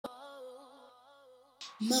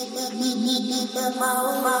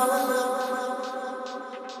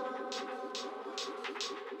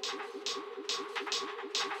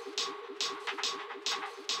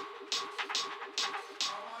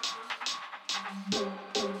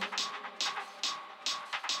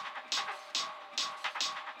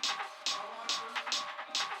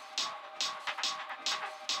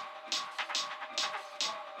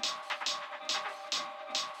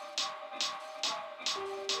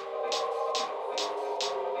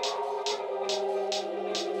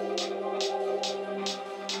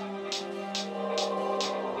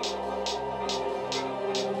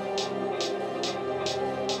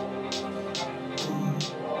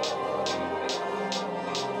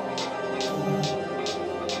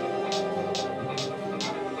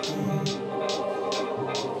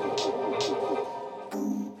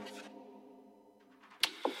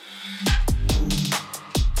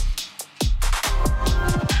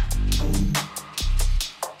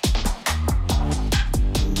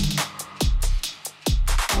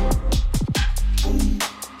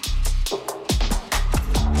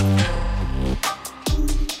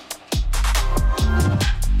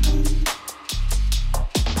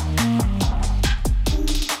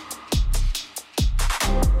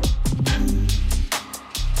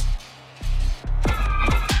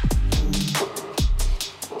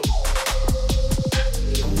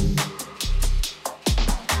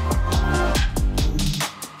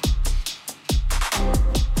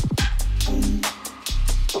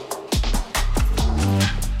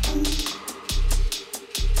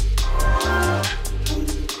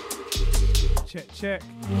Check.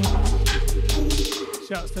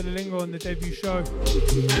 Shouts to the Lingo on the debut show.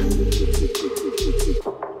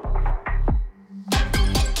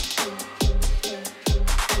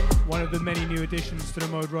 One of the many new additions to the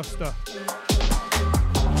Mode roster.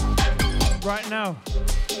 Right now,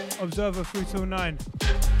 Observer through till 9.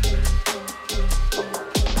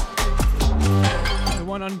 The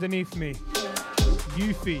one underneath me,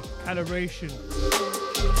 Yuffie, Calibration.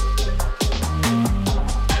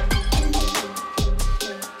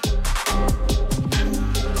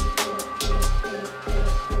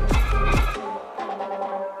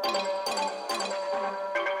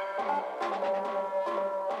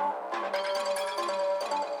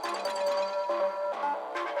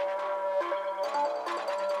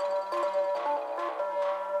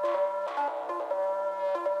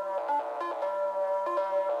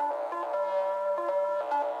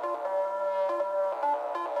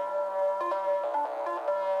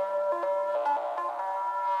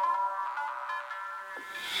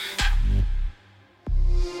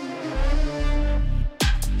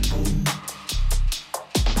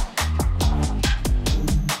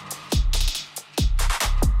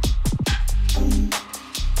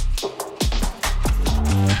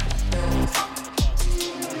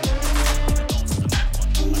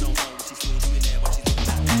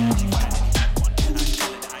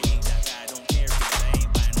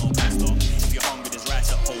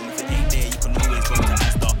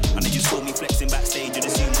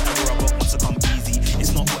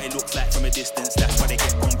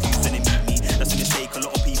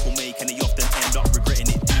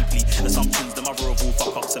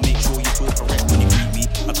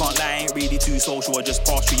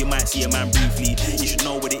 See a man briefly, you should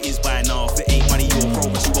know what it is by now. If it ain't money or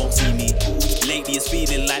progress, you won't see me. Lately it's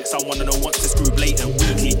feeling like someone that wants to screw blatant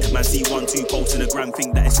weekly. Man see 1-2 posts in a gram,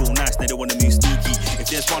 think that it's all nice, now they wanna move sneaky. If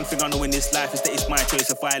there's one thing I know in this life, is that it's my choice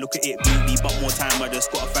if I look at it beauty. But more time I just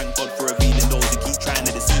gotta thank God for revealing those who keep trying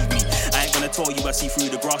to deceive me. I ain't gonna tell you I see through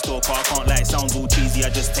the grass door, car, I can't lie, it sounds all cheesy.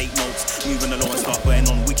 I just take notes, moving along and start burning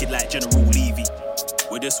on wicked like General Levy.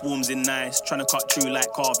 We're just swarms in nice, trying to cut through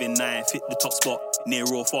like carving knife. Hit the top spot, near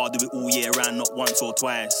or far, do it all year round, not once or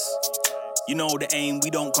twice. You know the aim, we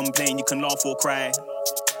don't complain, you can laugh or cry.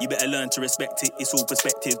 You better learn to respect it, it's all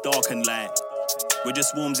perspective, dark and light. We're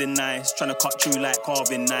just swarms in nice, trying to cut through like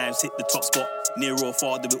carving knives. Hit the top spot, near or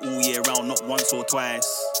far, do it all year round, not once or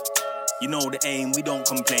twice. You know the aim, we don't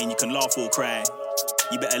complain, you can laugh or cry.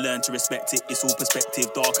 You better learn to respect it, it's all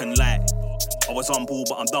perspective, dark and light. I was on ball,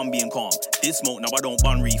 but I'm done being calm. Did smoke, now I don't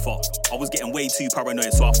bun reefer. I was getting way too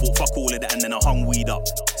paranoid, so I thought fuck all of that and then I hung weed up.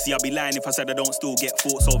 See, I'd be lying if I said I don't still get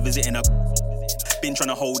thoughts of visiting a... Been trying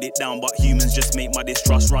to hold it down, but humans just make my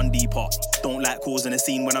distrust run deeper. Don't like causing a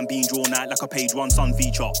scene when I'm being drawn out like a page 1 Sun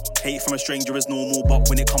feature. Hate from a stranger is normal, but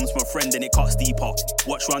when it comes from a friend, then it cuts deeper.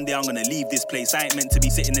 Watch one day I'm gonna leave this place. I ain't meant to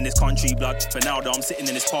be sitting in this country, blood. For now though, I'm sitting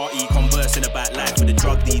in this party, conversing about life with a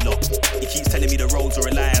drug dealer. He keeps telling me the roads are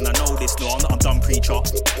a lie, and I know this law. I'm not a dumb preacher.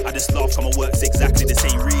 I just laugh, come and work's exactly the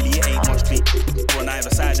same. Really, it ain't much clean. We're on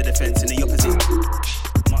either side of the fence, in the opposite.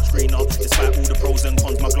 Much greener, despite all the pros and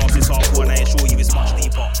cons.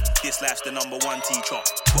 Slash the number one teacher.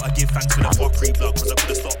 Gotta give thanks for the fuckery blood, cause I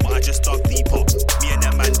could've stopped, but I just dug deeper. Me and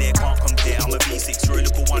that man there can't compare. I'm a V6, you're a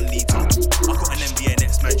little 1 litre. I got an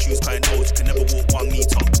MVNX man shoes, kind of knows you can never walk 1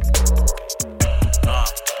 meter.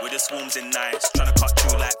 With the swarms in nights, tryna cut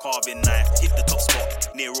through like carving knife. Hit the top spot,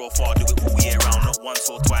 near or far, do it all year round, not once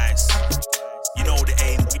or twice. You know the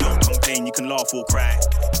aim, we don't complain, you can laugh or cry.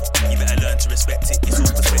 You better learn to respect it, it's all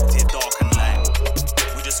perspective, dark and light.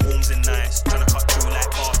 With the swarms in nights, tryna cut through like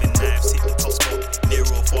carving knives. Hit the top spot, near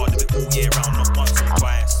or far, do it all year round, not once or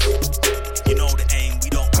twice. You know the aim, we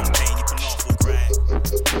don't complain, you can laugh or cry.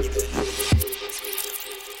 You better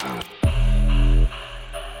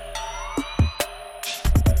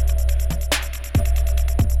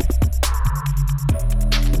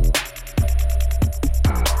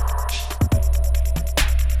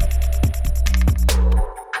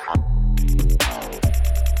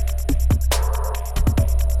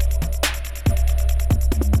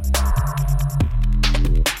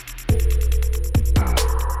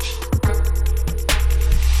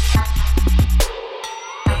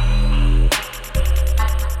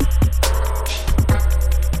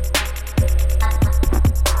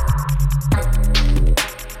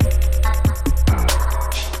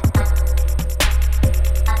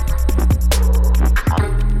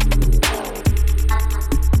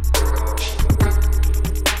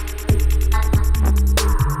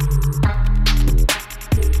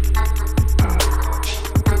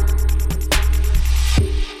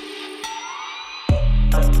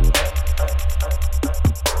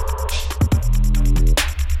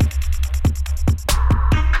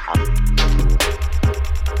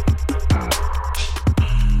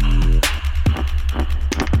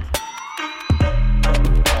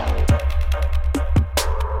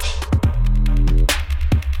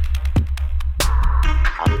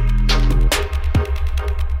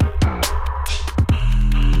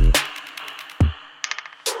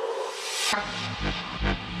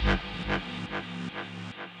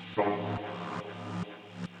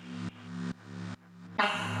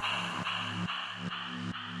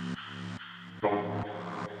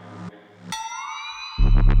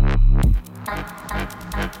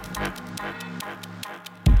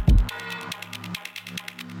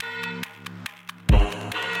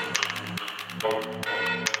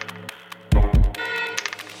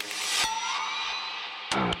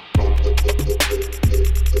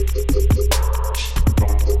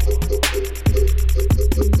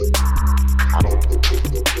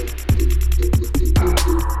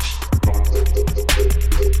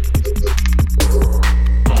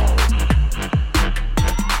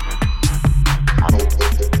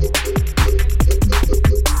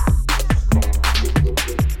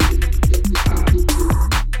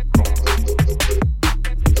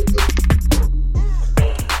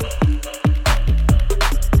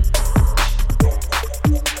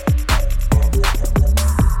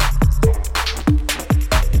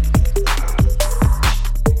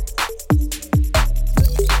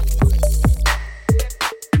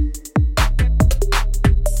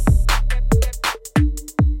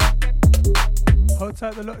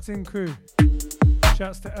The Locked In crew.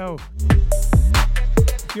 Shouts to L.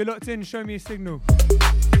 If you're locked in, show me a signal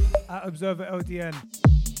at Observer LDN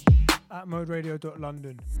at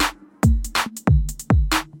moderadio.london.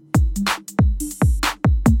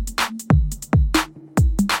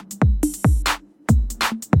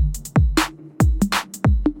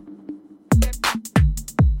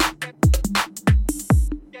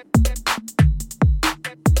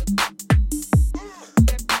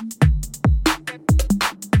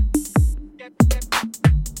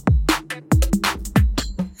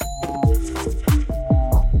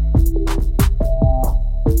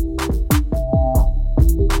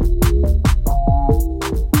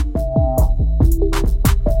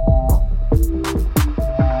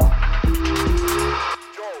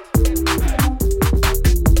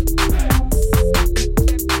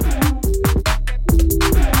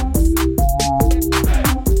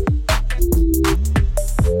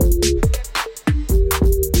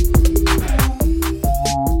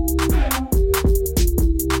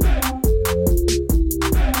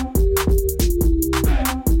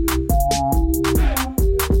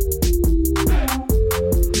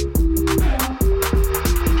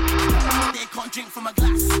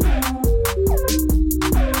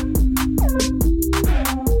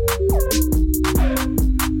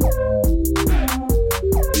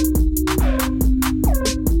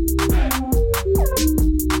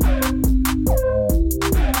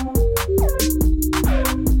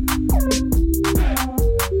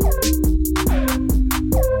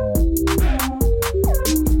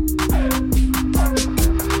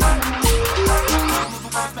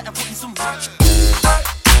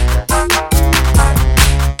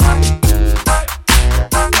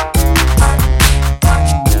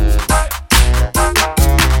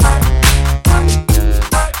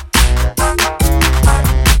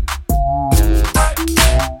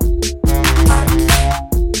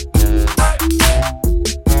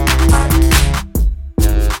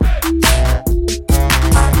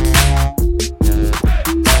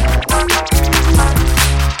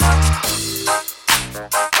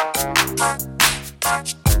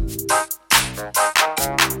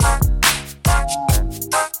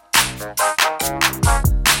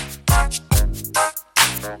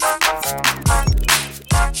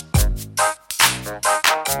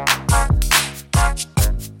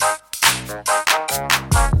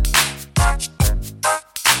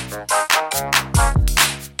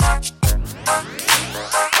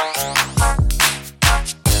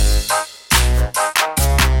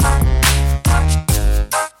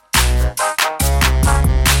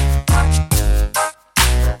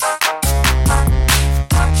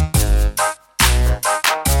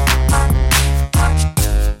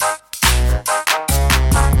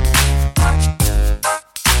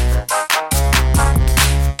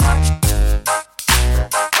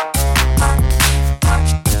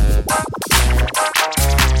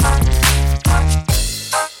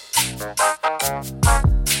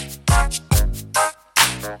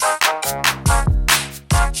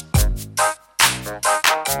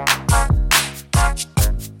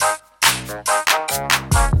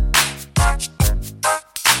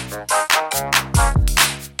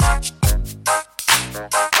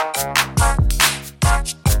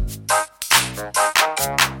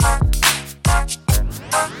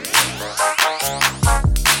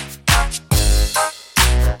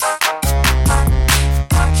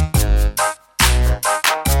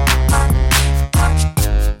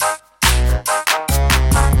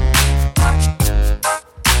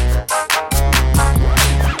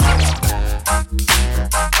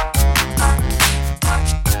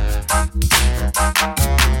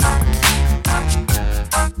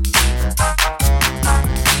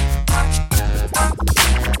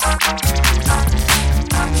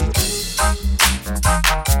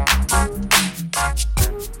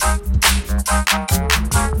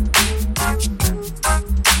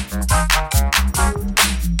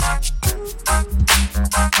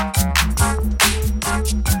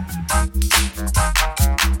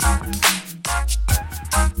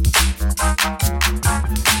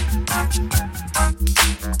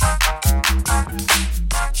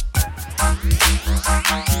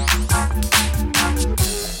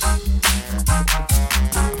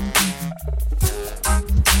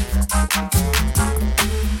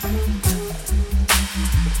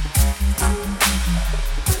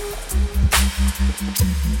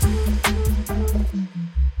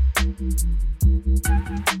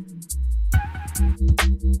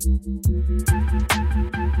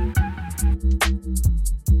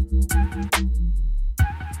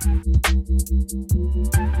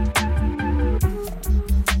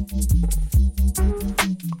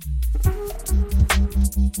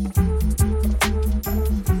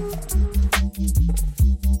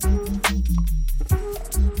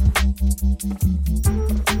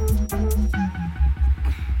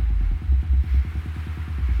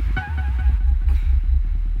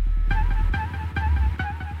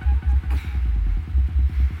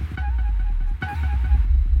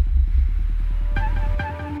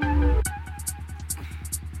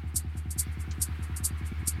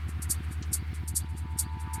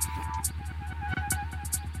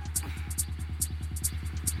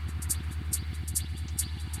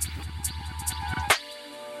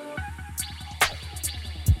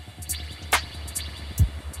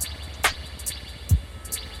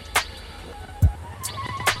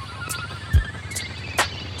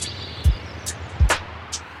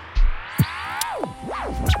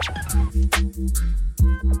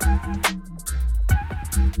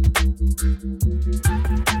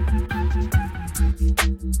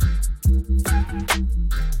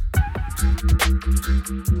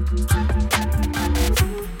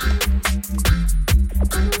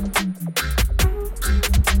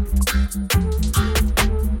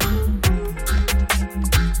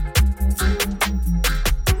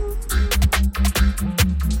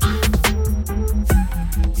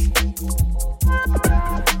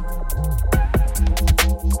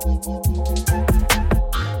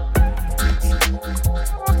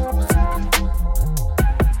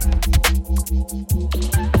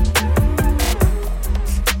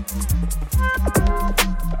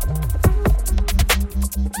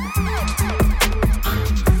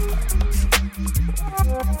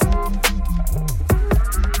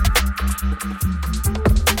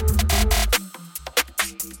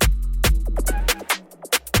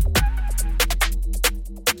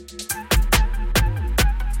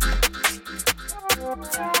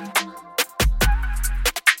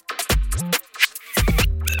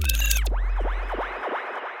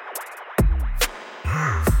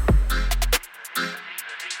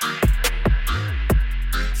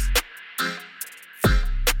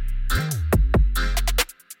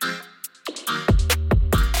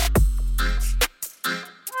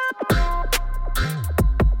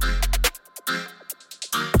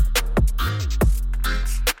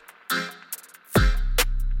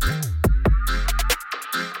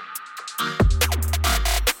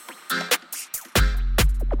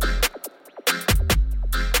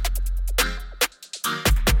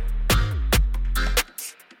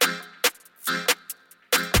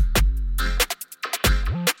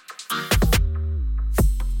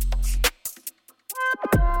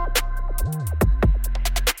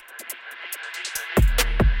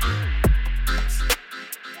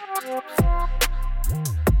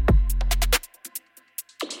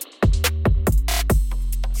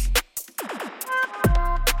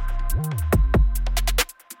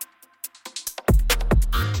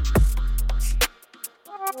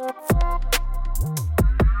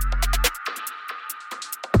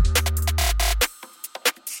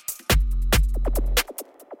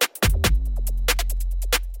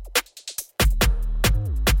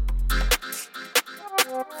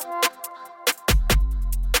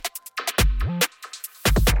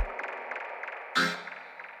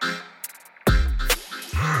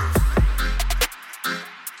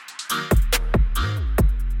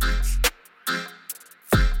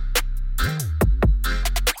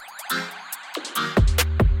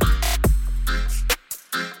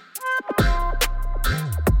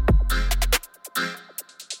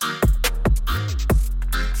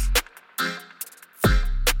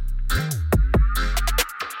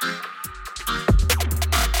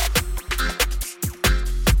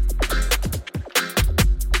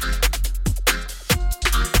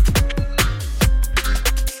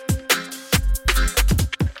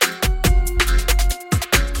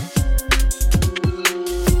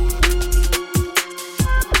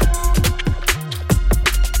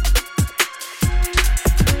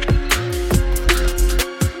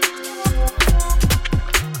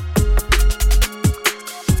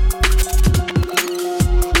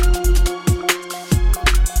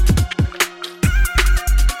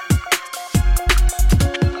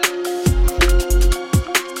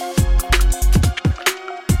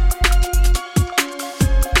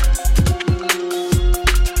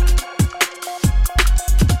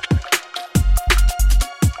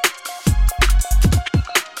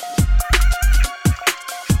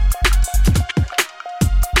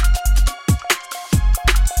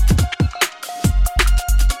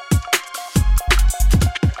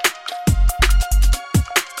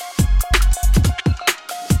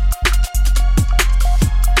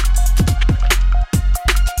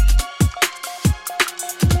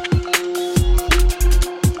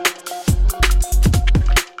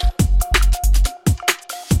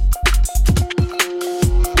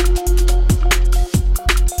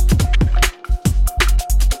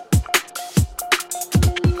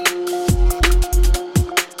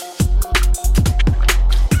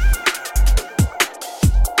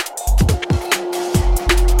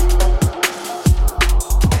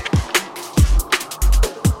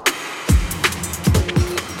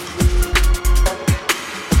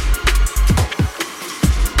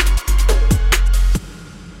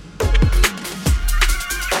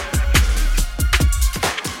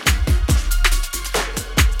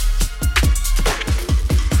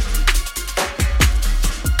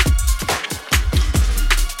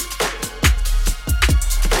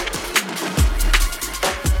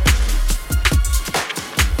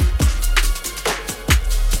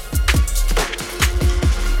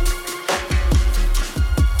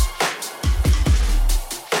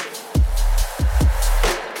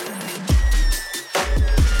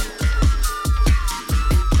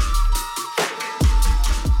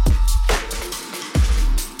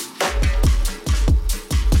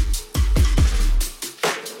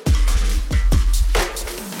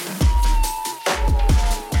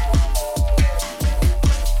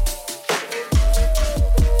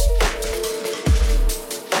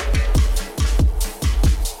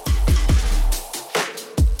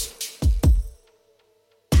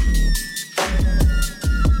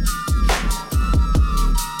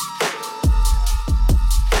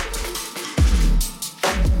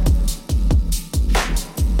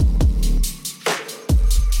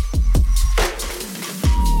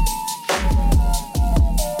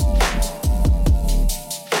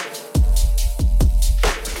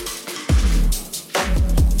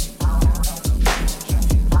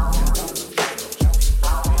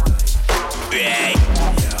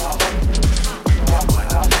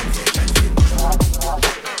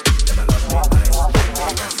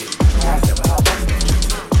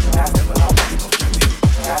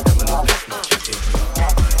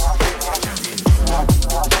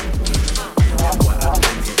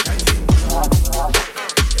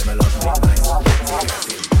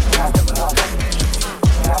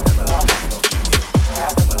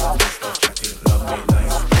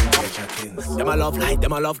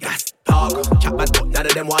 them I love gas. Talk, chat bad but none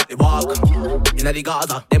of them want the walk. Inna the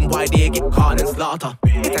Gaza, them why they get caught and slaughter.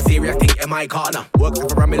 It's a serious thing in my corner. Works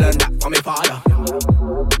for a me learn that from my father.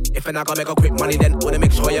 If you're not gonna make a quick money, then wanna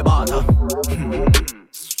make sure you barter.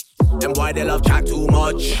 Them why they love chat too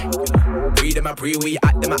much. Pre them a pre, we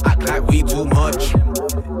act them a act like we too much.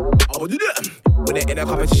 I would do them when they in a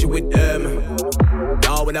competition with them.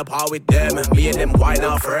 Now in a par with them, me and them why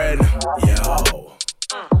not friend. Yo,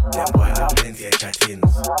 them why have plenty of chattings.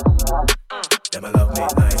 Them I love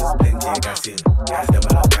make nice, plenty of gassing. Gas them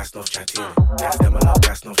I love gas enough chatting. Gas them I love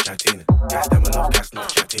gas enough chatting. Gas them I love gas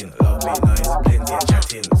enough chatting. Love make nice, plenty of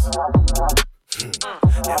chattings.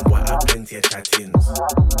 Them why have plenty of chattings.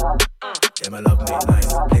 Them I love make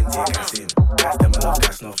nice, plenty of gassing. Gas them I love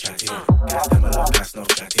gas enough chatting. Gas them I love gas enough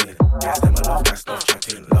chatting. Gas them I love gas enough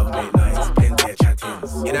chatting. Love make nice, plenty of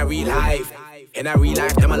chattings. In a real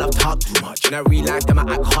life, them I love talk too much. In a real life, them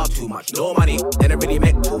I act hard too much. No money, then I really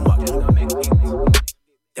make too much.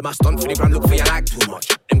 Them I stunt for the ground, look for you like too much.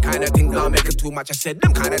 Them kind of things don't make it too much. I said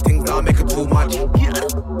them kind of things don't make it too much.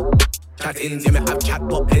 Chat-ins, you may have chat,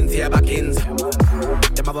 but plenty of back-ins.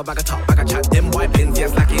 Them have a bag of talk, bag of chat, them boy plenty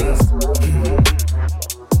of slackins.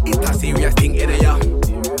 It's a serious thing in ya.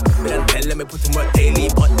 We don't tell them we put in work daily,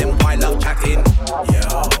 but them boy love chatting.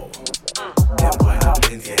 Yo, them boy have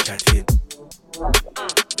plenty of chatting.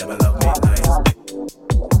 Them I love make nice.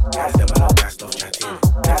 Guys, them I love gas enough chatting.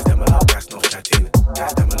 Guys, them I love gas enough chatting.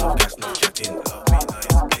 Guys, them I love gas enough chatting. Love make nice,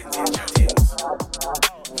 plenty of chattings.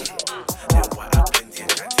 Them boy have plenty of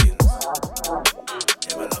chattings.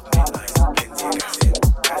 Them I love make nice, plenty of gassing.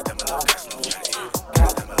 Guys, them I love gas enough chatting.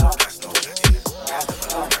 Guys, them I love gas enough chatting. Guys, them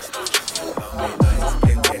I love gas enough chatting. Love make nice,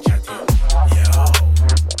 plenty of chatting. Yo,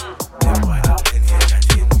 them boy have plenty of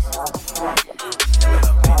chatting. Them I love make nice, plenty of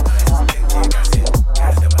gassing.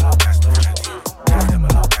 Guys, them I love gas enough chatting. Guys, them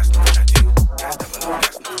I love gas enough chatting. Guys, them I love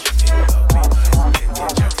gas enough chatting. Love make nice, plenty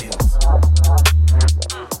of chattings.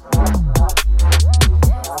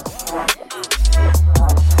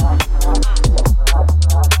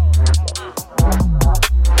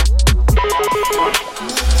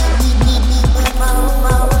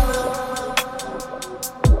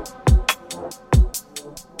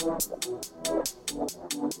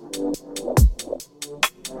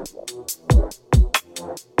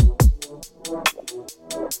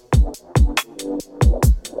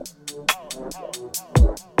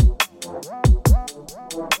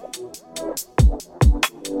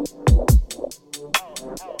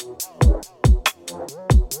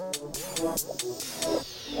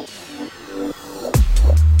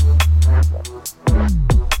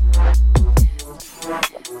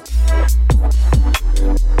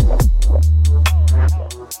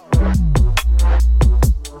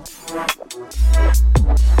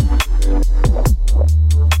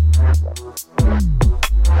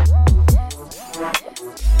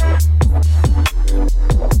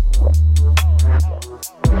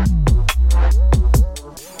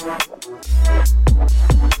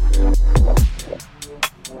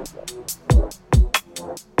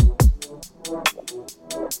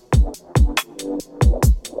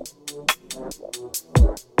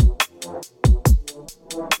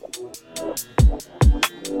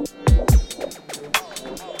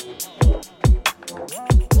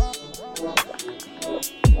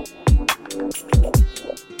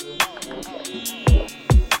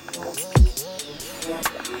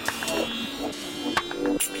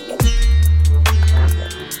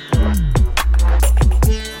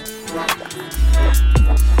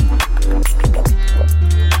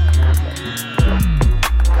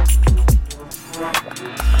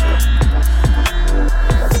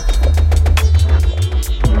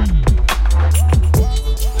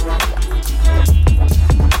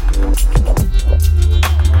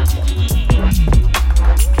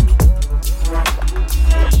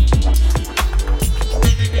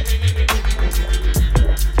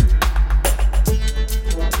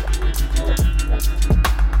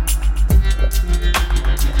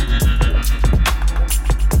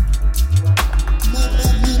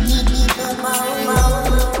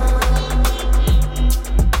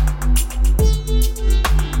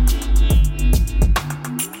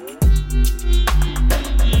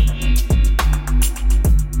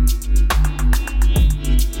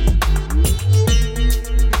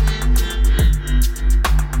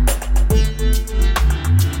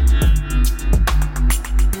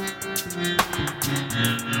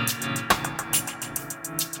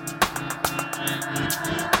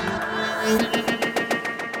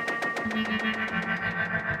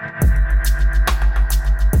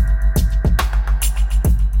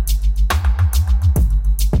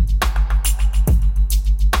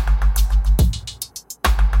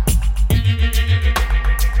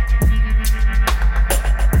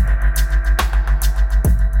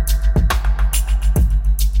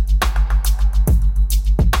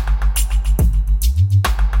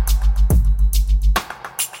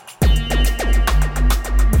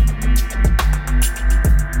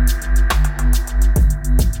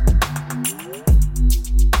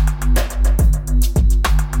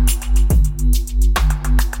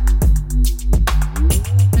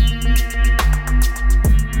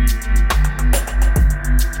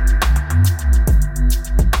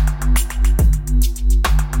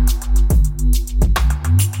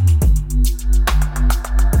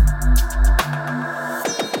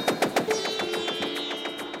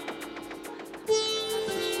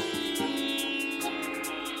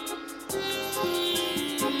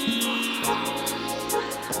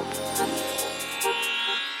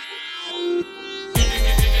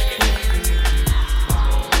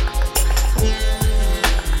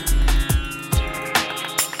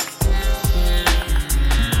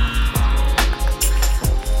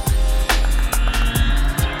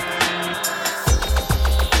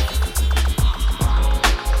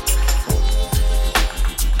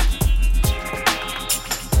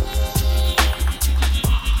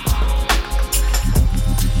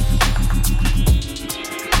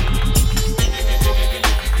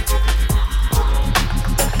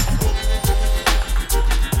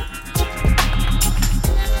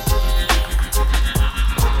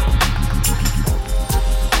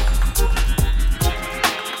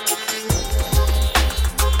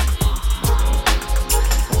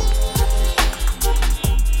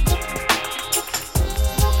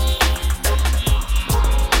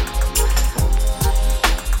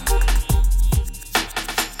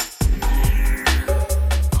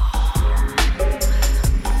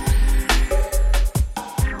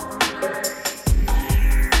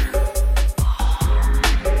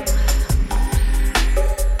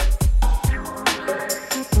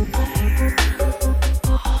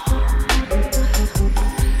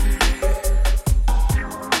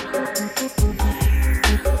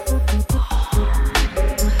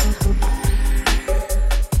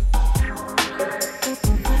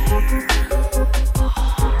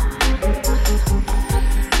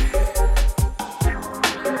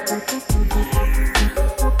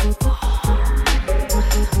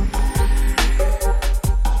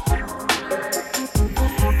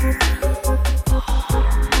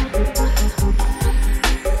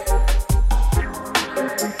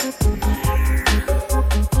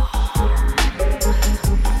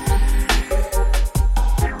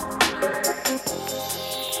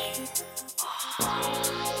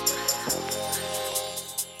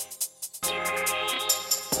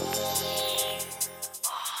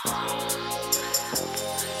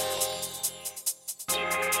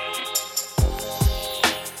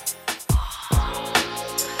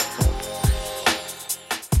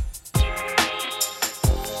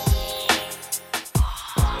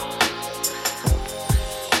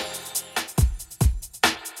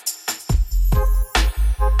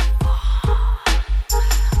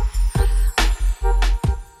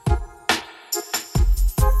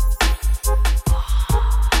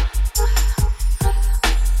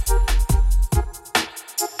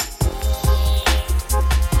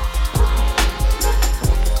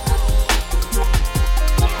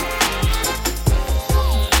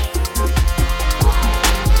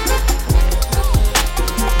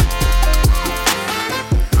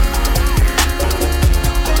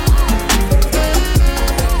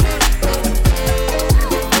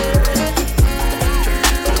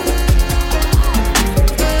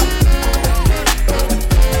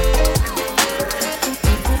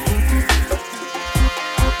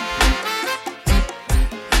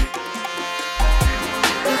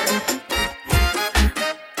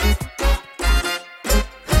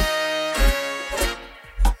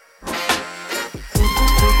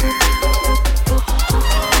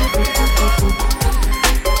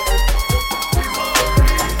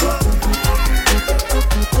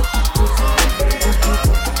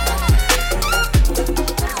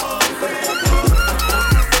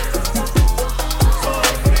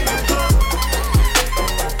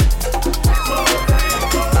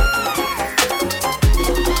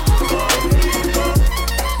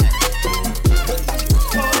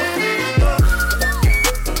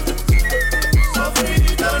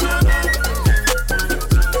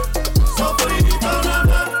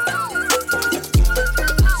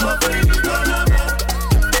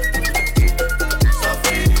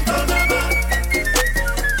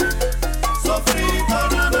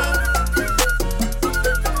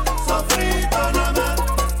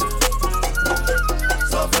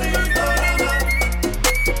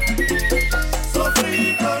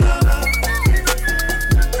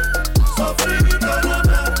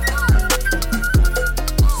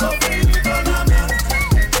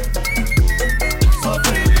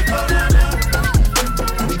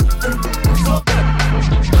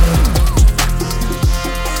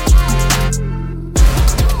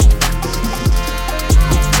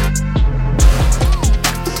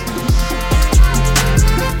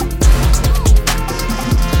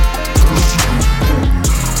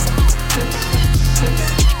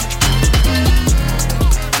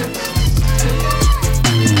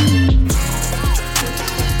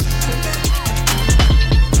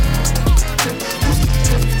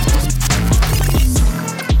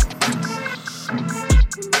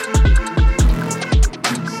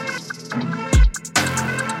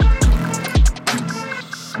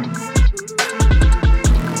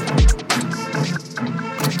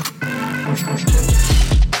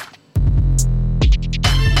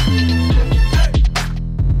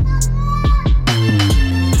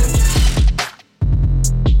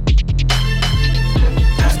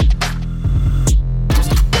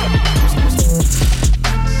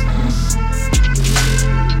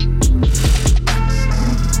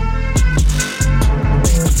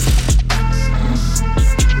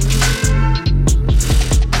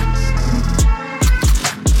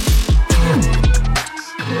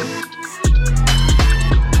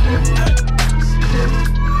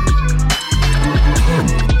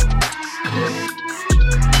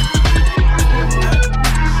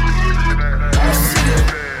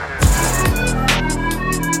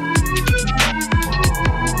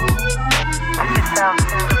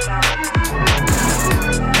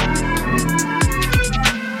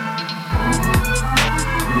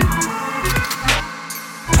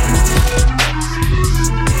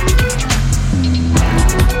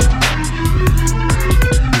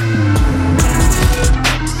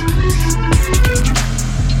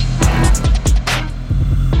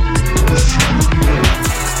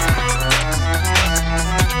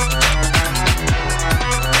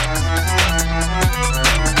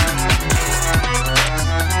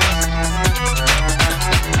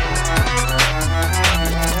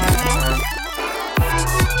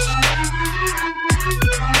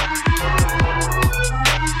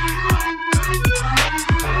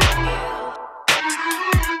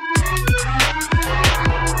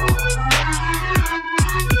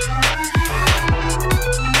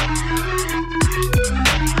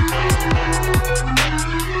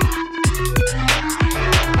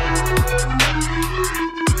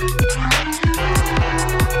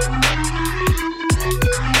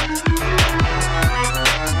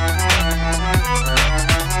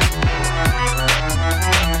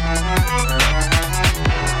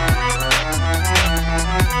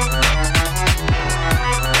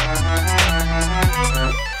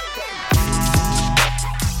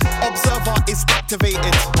 is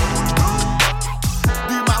activated.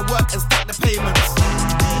 Do my work and stack the payments.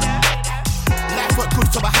 Life weren't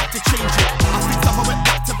good, so I had to change it. I fixed up, I went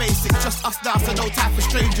back to basics. Just us now, so no time for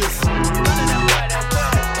strangers.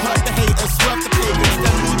 Heard the haters, swerve the pagans.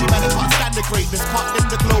 Them needy men, I can't stand the greatness. Can't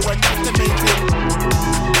dim the glow, and that's the main thing.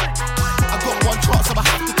 I got one shot, so I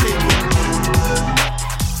have to take it.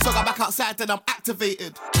 So I back outside, then I'm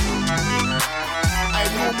activated. I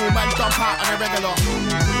normal man dump out on a regular.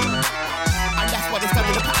 And that's why they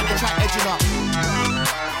study the pattern and try edging up.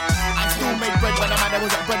 I still made bread when a man that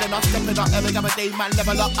wasn't bread enough. Stepping up every other day, man,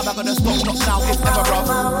 level up. Am I gonna stop? Not now, if ever, bruv.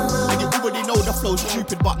 And you already know the flow's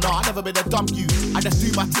stupid, but nah, I never been a dumb you. I just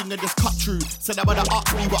do my thing and just cut through. So now when they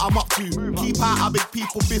ask me what I'm up to, keep out of big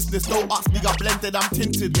people business. Don't ask me, I'm blended, I'm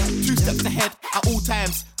tinted. 2 steps ahead at all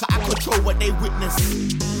times, cause I control what they witness.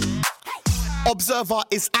 Observer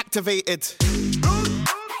is activated.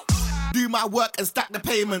 Do my work and stack the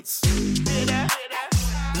payments.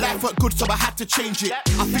 Life weren't good, so I had to change it.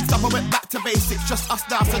 I fixed up, I went back to basics. Just us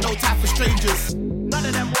now, so no time for strangers. None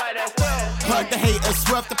of them white as well. Heard the haters,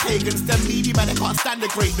 swerve the pagans. Them needy man, they can't stand the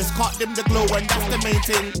greatness. Can't dim the glow, and that's the main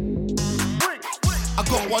thing. I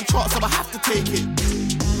got one shot, so I have to take it.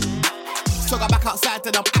 So I back outside,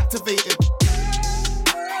 then I'm activated.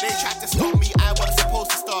 They tried to stop me, I wasn't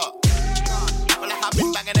supposed to start. But like I've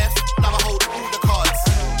been banging this, now I hold all the cards.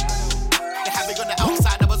 They had me on the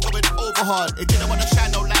outside, I was going over hard. It didn't want to shine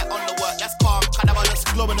no light on the work, that's calm. Kind of just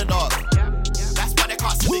glow in the dark. That's why they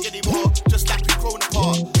can't see me anymore, just like we've grown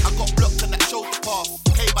apart. I got blocked and that showed the path.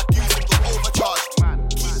 Paid my dues and got overcharged.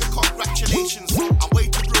 Keep the congratulations, I'm way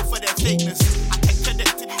too real for their fakeness. I take credit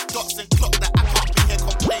to these dots and clock that I can't be here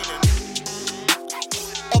complaining.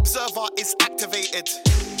 Observer is activated.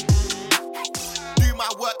 Do my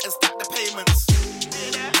work and stack the payments.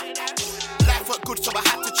 Life weren't good, so I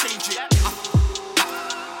had to change it.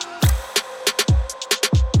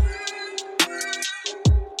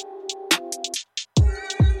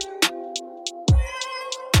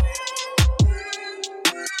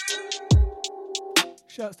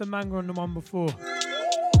 Shouts to Manga on the one before.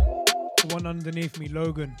 The one underneath me,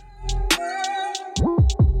 Logan.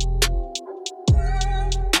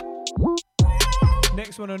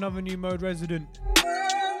 Next one, another new mode resident.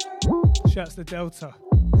 Shouts to Delta.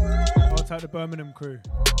 I'll take the Birmingham crew.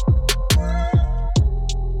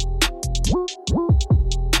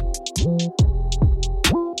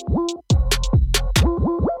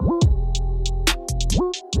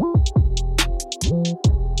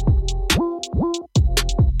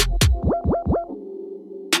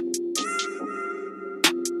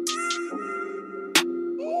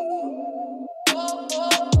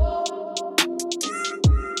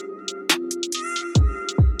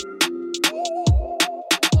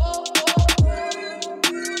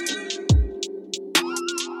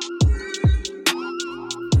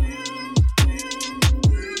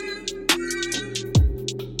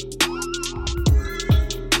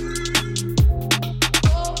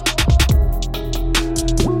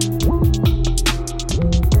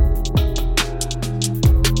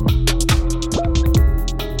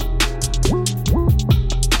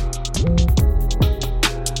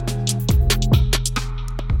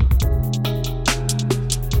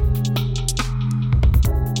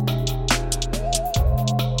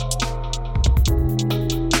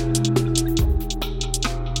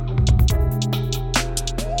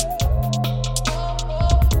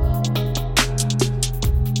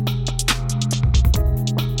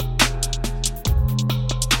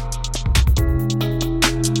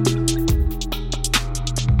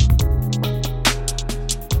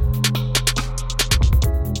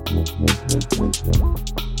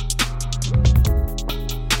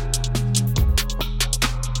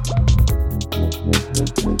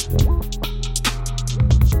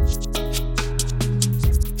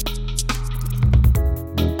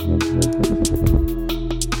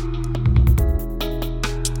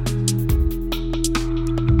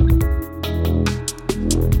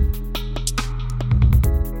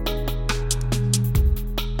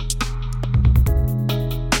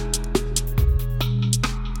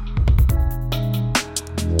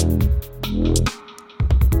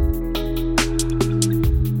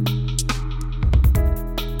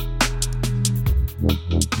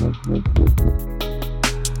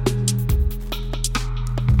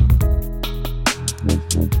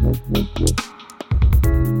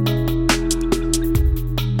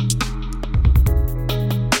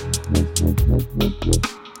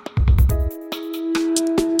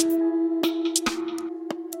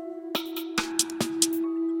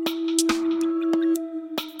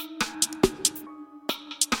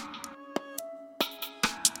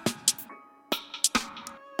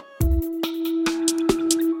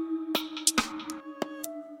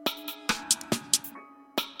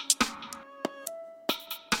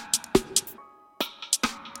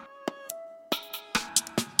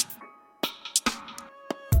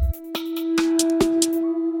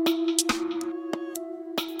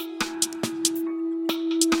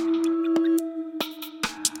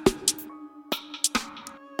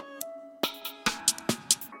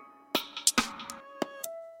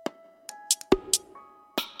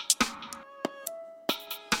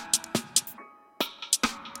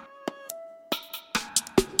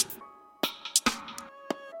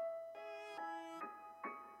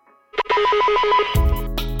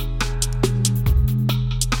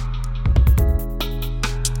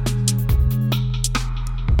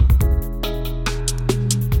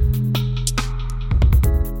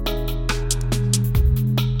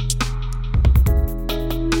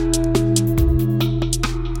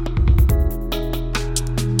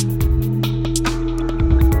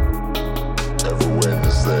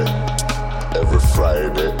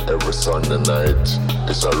 every Sunday night.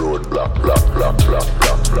 It's a roadblock, block, block, block,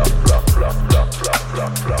 block, block, block, block, block, block, block,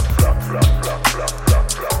 block, block, block, block, block, block, block,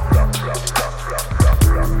 block, block.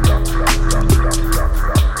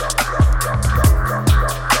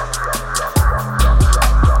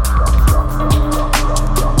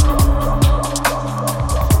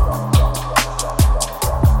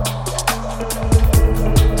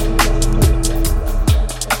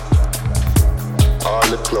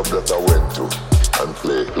 Club that I went to and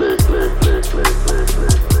play.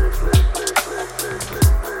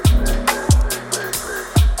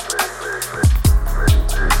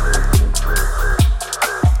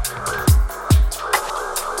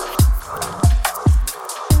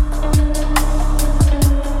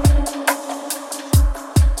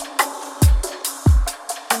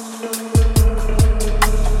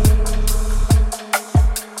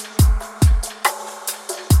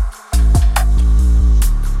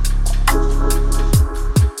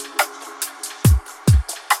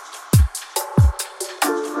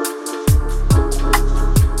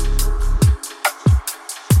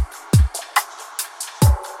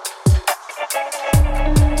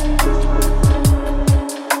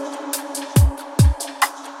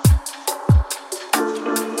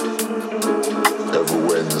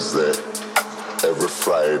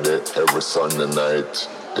 Sunday night,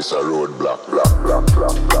 it's a roadblock, block, block,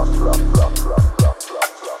 block, block, block, block, block.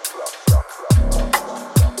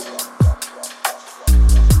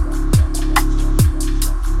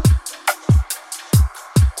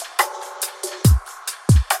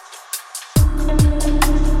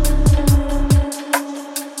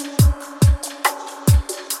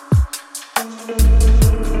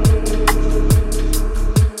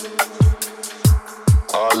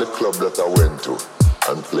 All the club that I went to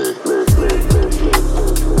and play.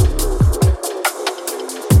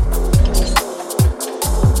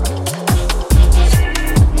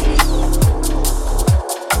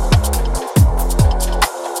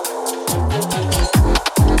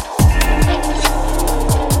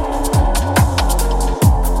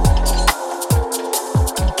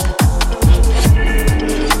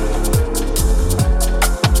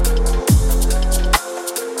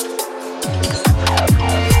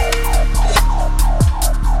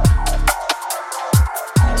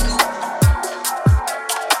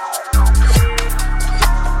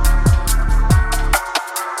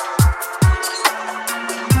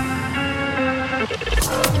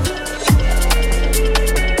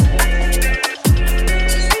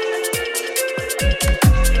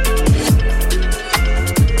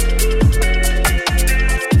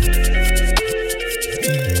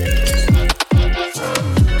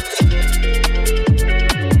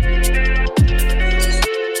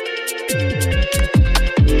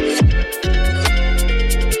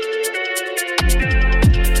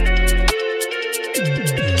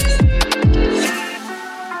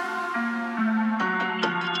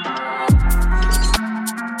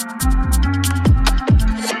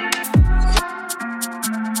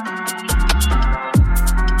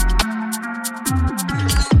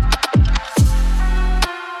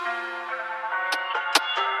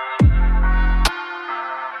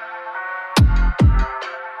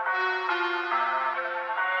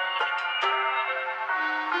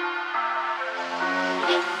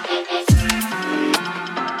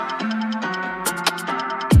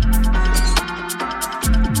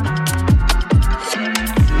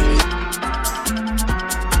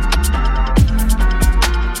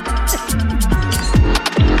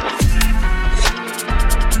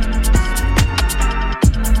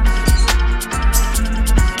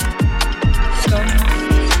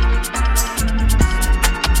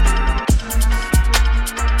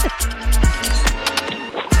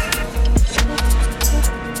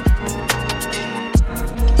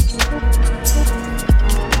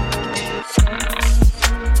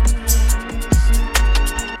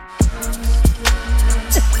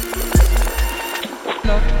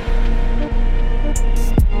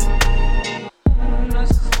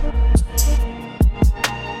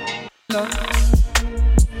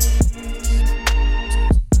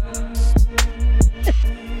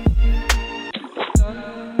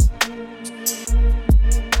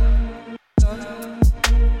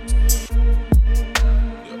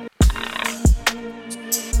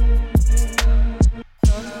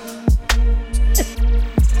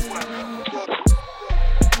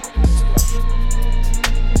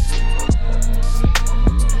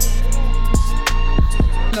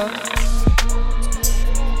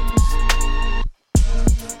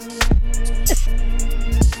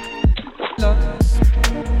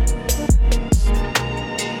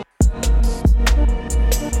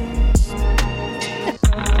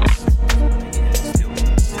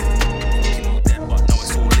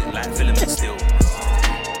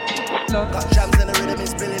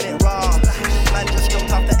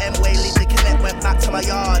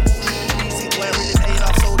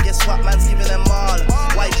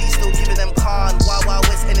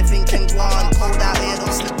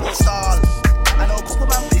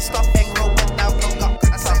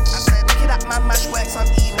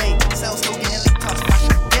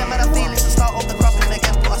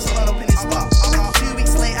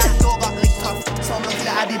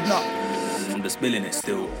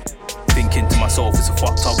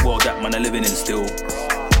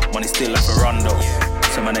 Money still like a rondo,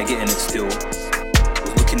 so man, they're getting it still.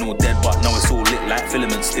 Was looking all dead, but now it's all lit like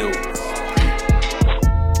filament still.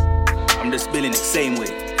 I'm just spilling it same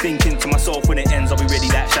way. Thinking to myself when it ends, I'll be ready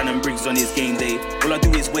like Shannon Briggs on his game day. All I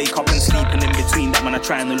do is wake up and sleep, and in between that, man, I'm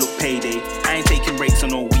trying to look payday. I ain't taking breaks on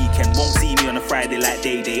no weekend, won't see me on a Friday like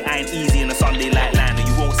Day. I ain't easy on a Sunday like Lando,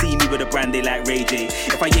 you won't see me with a brandy like Ray J.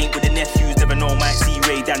 If I ain't with the nephews, never know, might see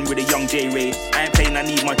Ray Dan with a young J Ray. I ain't playing, I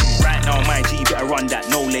need my juice right now, my G, better run that,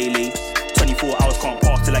 no lay. 24 hours can't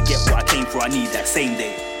pass till I get what I came for, I need that same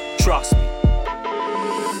day. Trust me,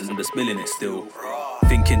 I'm just spilling it still.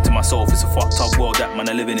 Thinking to myself, it's a fucked up world that man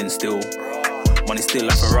are living in still. Money still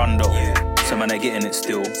like a rondo, so man are getting it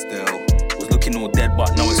still. Was looking all dead,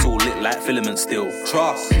 but now it's all lit like filament still.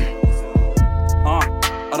 Trust.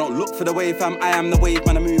 I don't look for the wave, fam. I am the wave,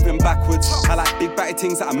 man. I'm moving backwards. I like big batty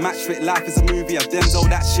things that I match fit. Life is a movie, I've Denzel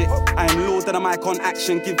that shit. I am Lord of the mic on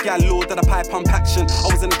action. Give gal Lord of the pipe pump action. I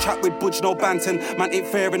was in the trap with Budge, no Banton. Man ain't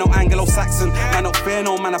fair in no Anglo-Saxon. Man not fair,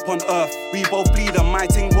 no man up on earth. We both bleed and my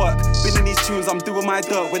ting work. Been in these tunes, I'm doing my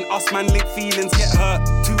dirt. When us man link feelings get hurt.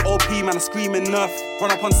 2 OP, man, I screaming nerf. Run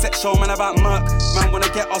up on set show, man, about murk. Man wanna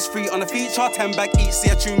get us free on the feature. 10 bag each, see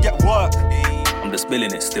a tune get work. I'm just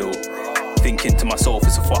spilling it still. Thinking to myself,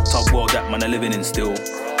 it's a fucked up world that man are living in still.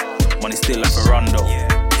 Money still like a rondo,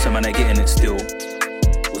 so man are getting it still.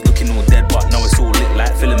 Was looking all dead, but now it's all lit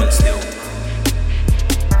like filament still.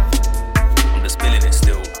 I'm just spilling it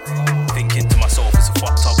still. Thinking to myself, it's a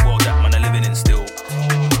fucked up world that man are living in still.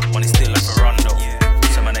 Money still like a rondo,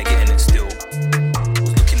 so man are getting it still.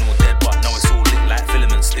 Was looking all dead, but now it's all lit like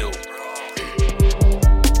filament still.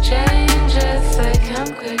 Changes, they come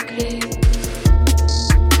quickly.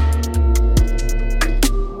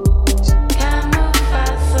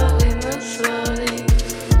 Slowly.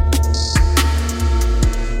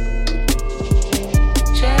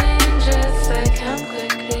 Changes.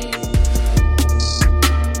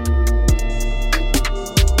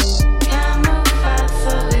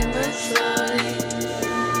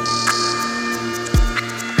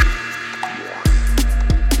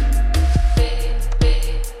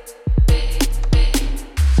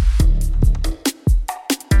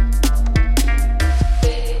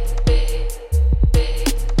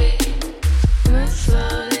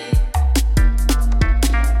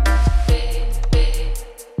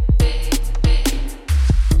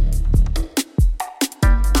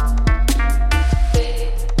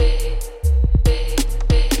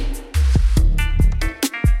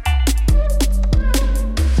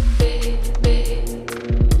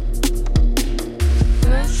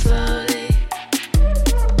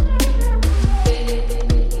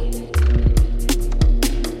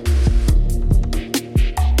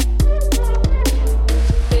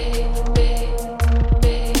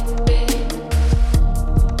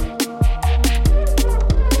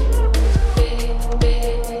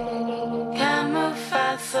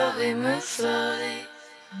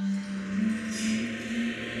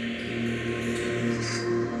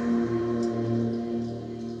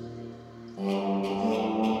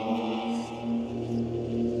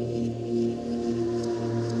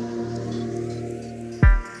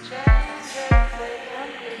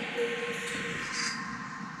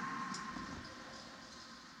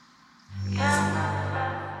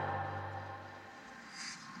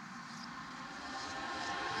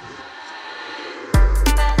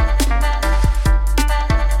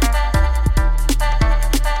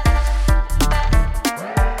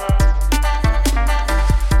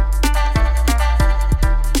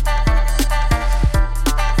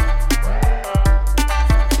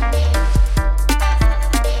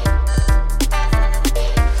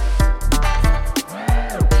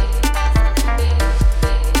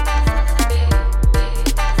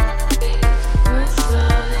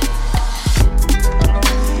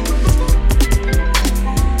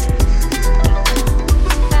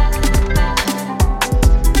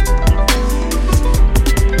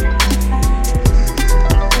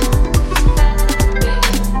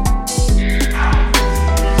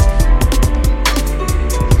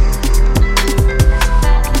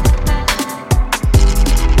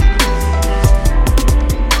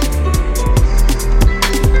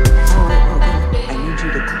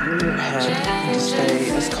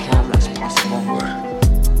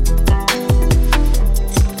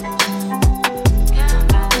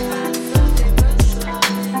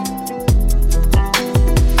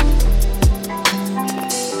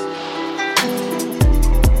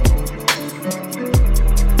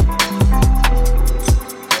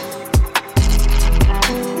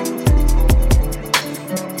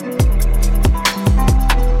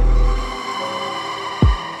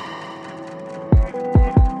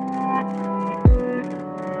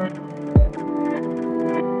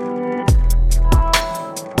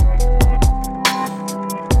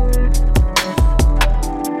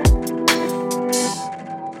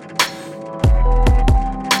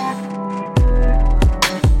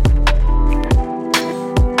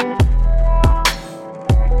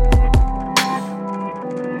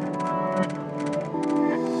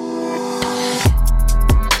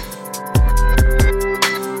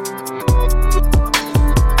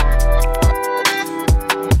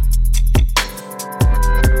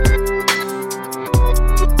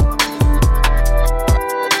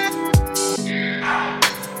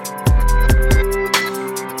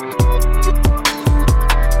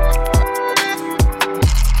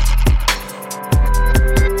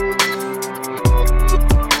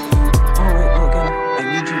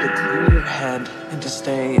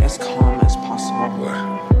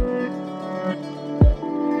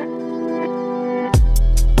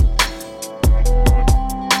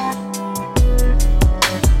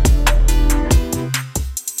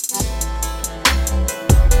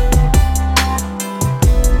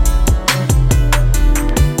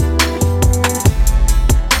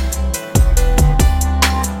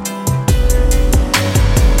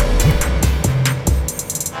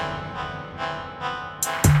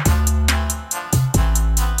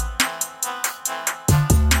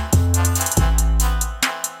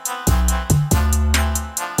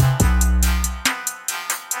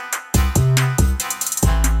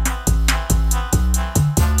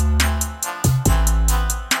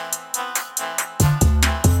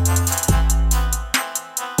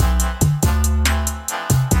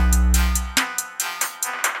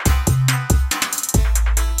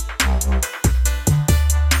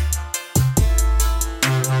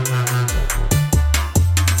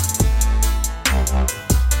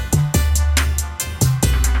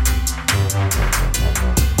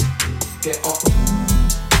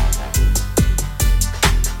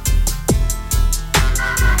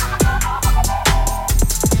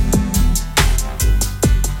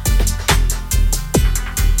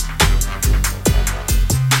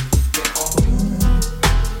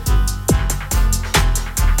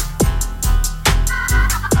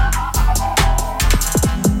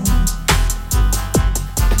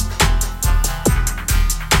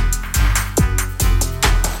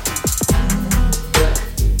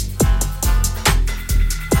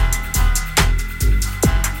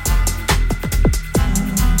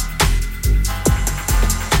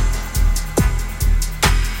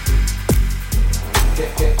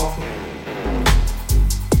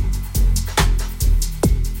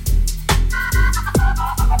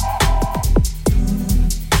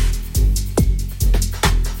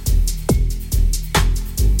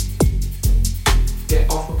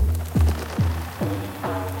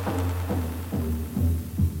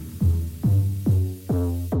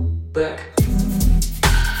 back.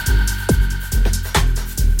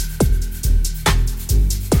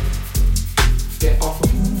 Get off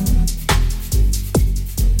of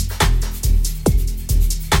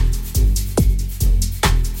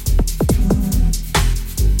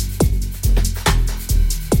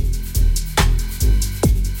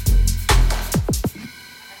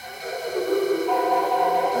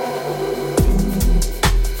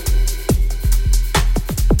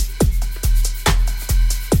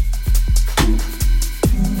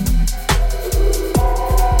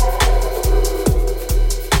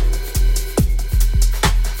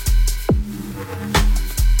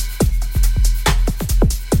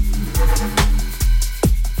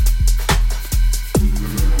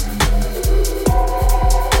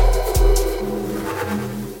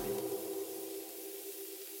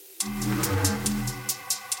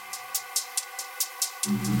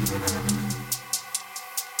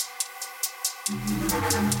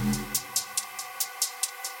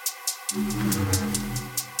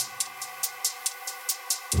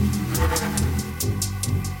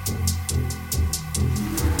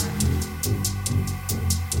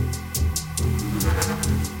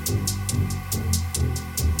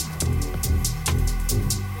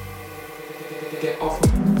get off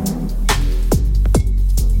of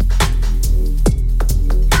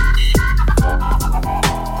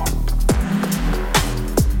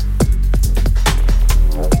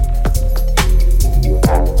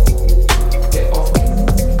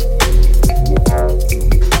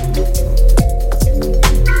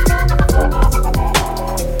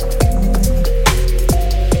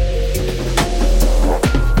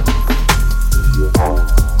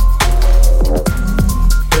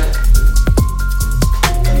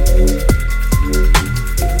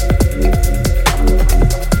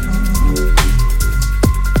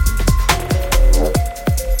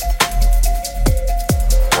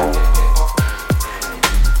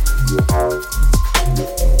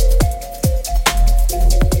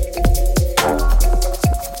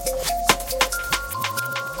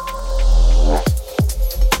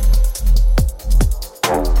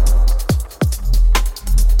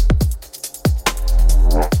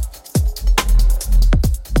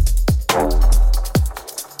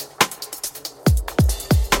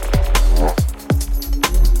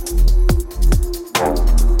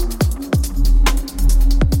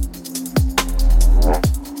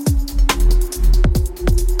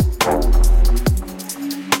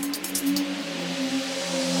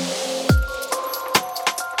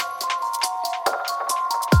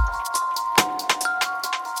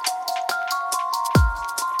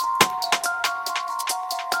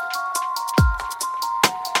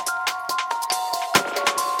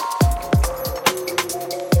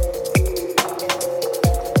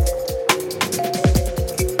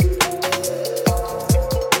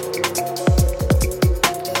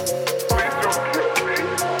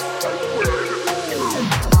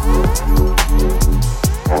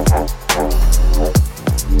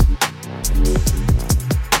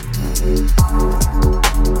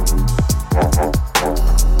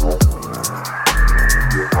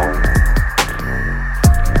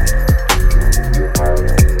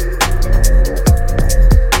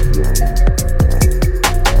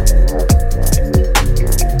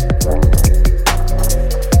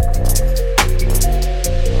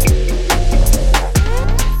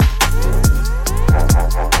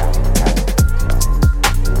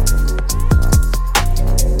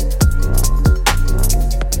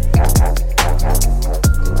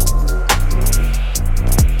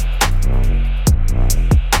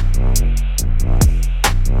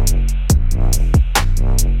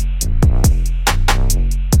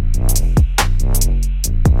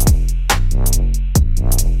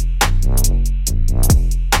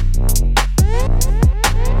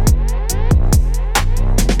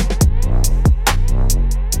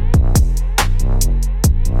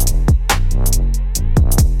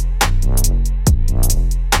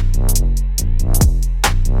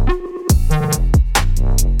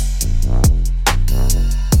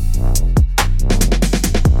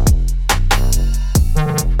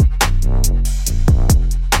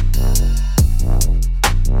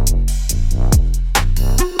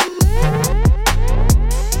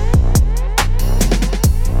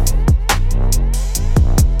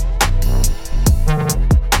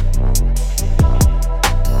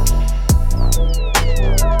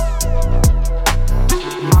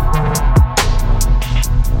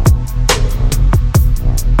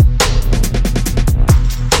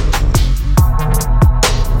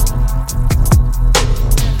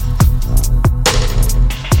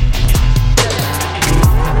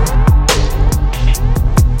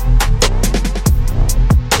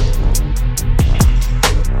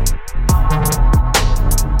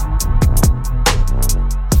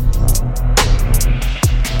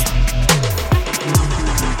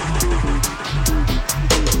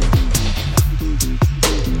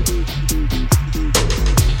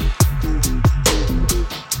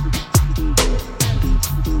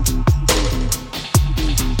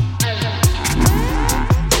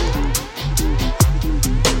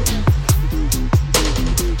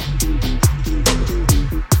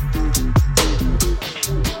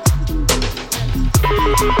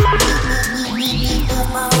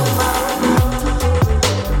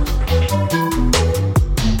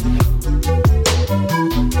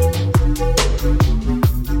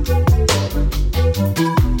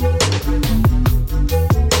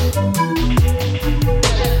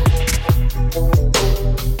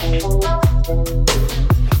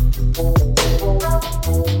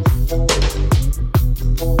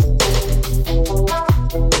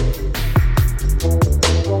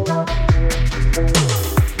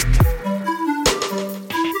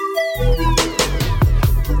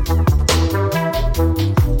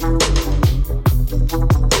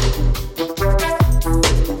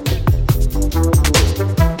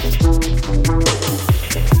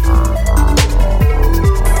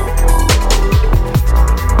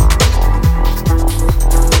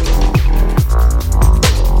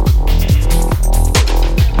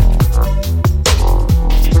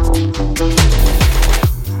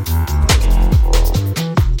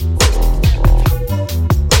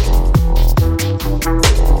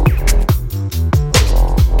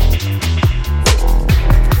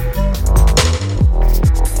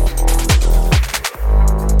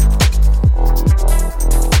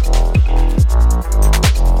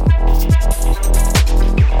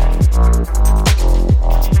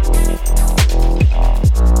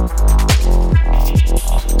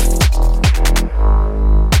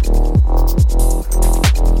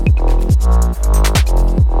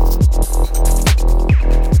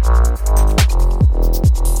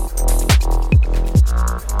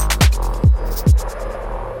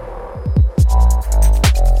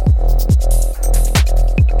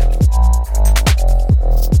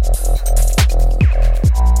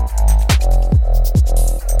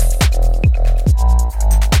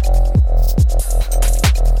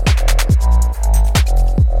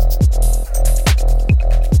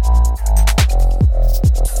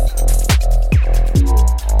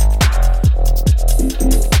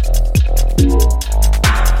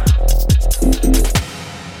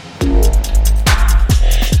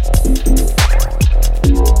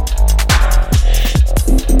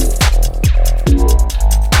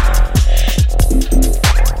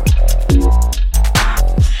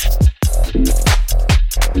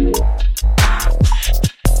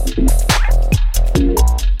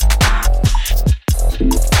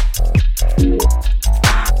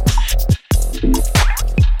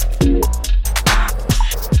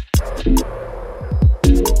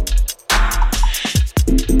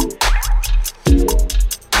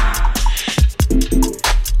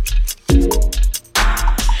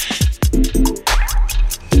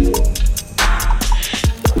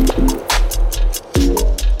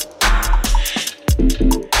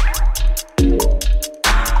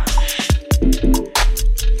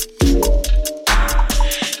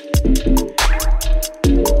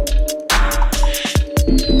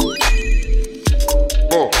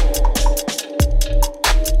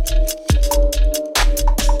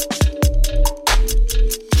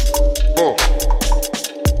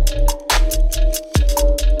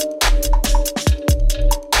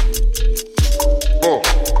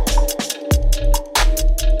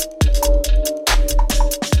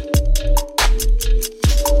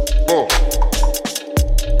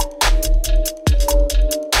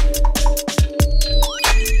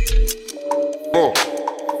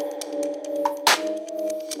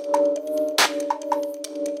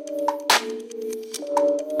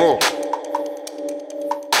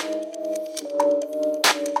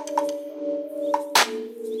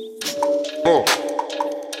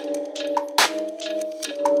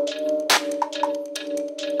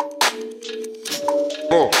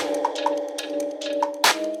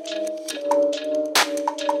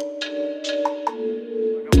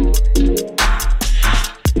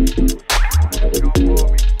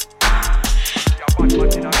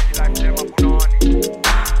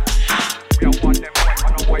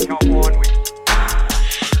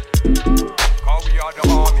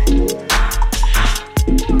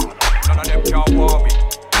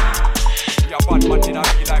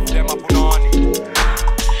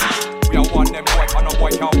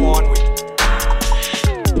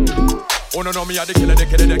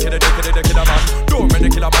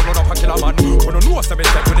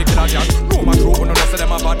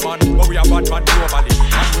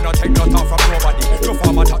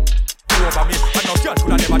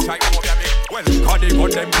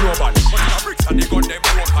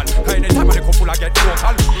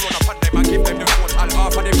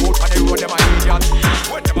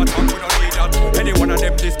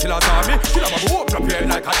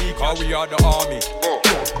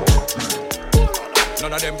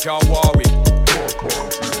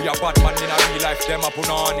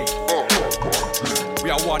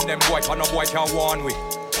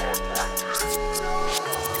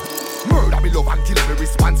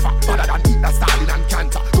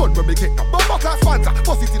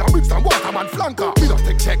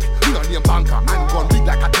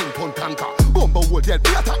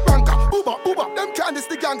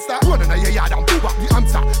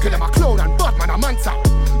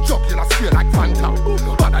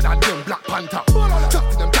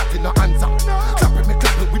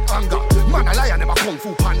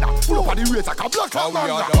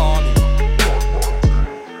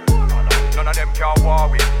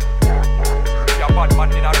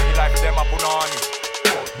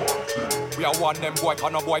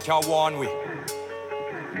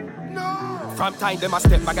From time them a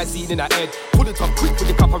step magazine in a head. Pull it up quick with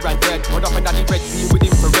the copper and dead. Run up and down the red beam with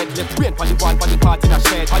infrared. Left brain for the wall for the part in a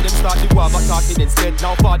shed. And them start the war but talking instead.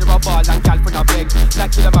 Now father a ball and girlfriend a beg.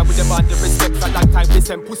 Like kill a man with them on the respect. For a long time they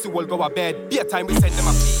send pussy will go a bed. Be a time we send them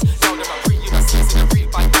a fee. Now them a free in a season. The real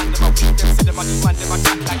bad man them a weak. Them see them a the man them a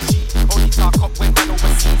cat like sheep. Only talk up when man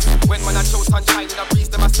overseas. When man a show sunshine in a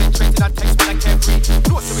breeze. Them a send threat in a text when I can't breathe.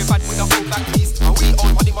 No so we bad with a whole back piece. And we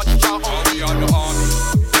all money can't hold. We are the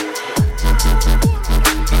army.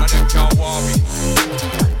 None of them can't war me.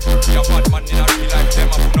 We are bad man in a real life, them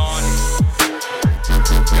a punani.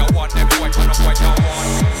 We are one them boy, and a boy can't war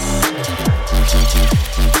me.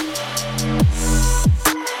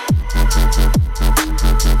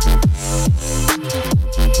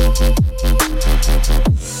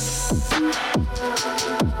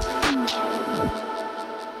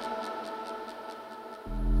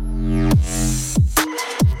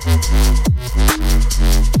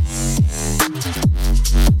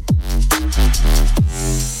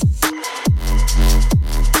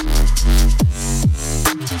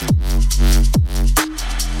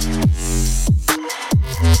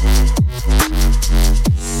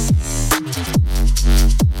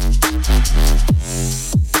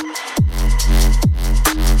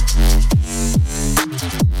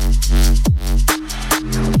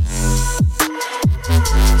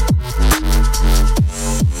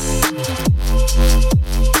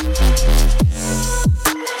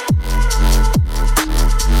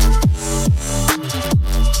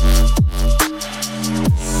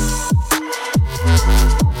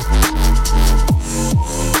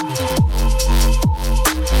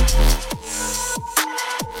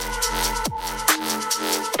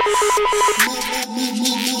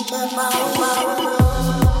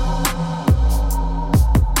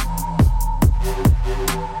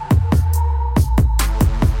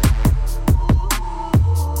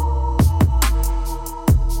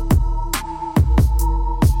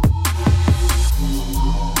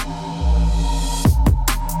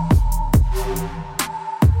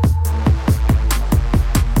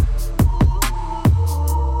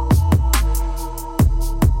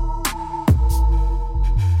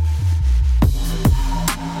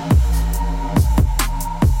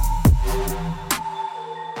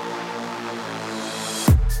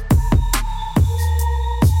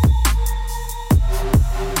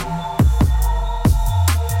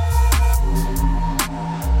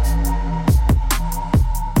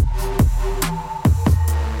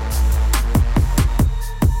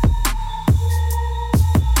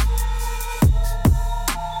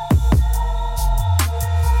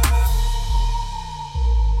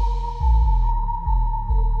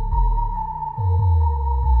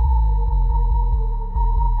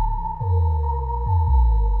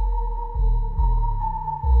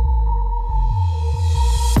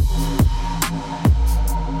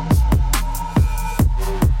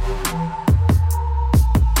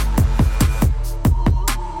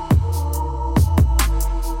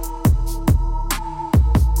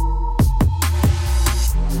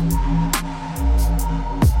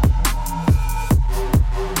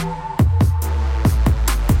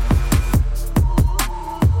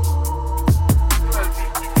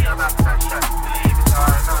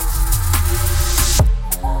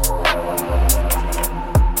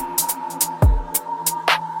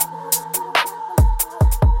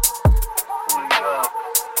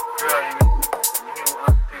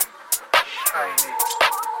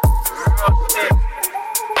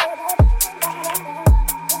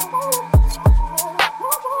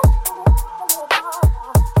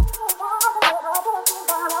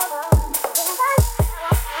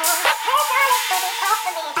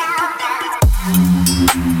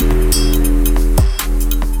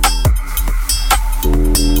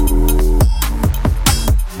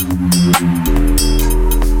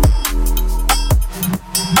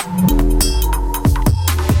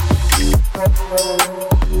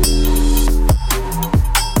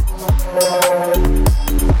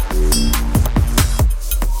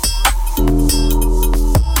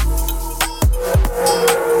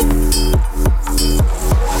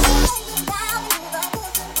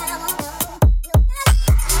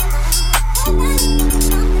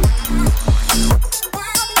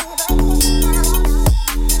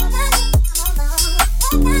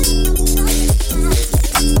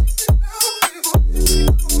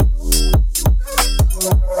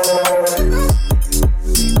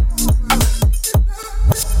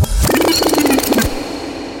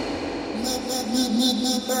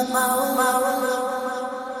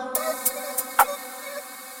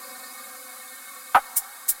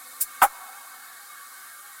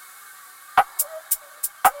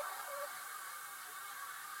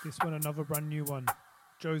 This one, another brand new one.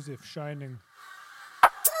 Joseph, Shining.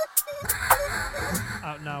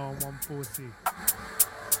 Out now on 140.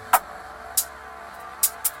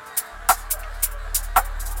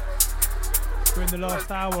 We're in the last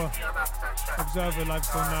hour. Observer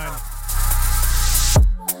live till 9.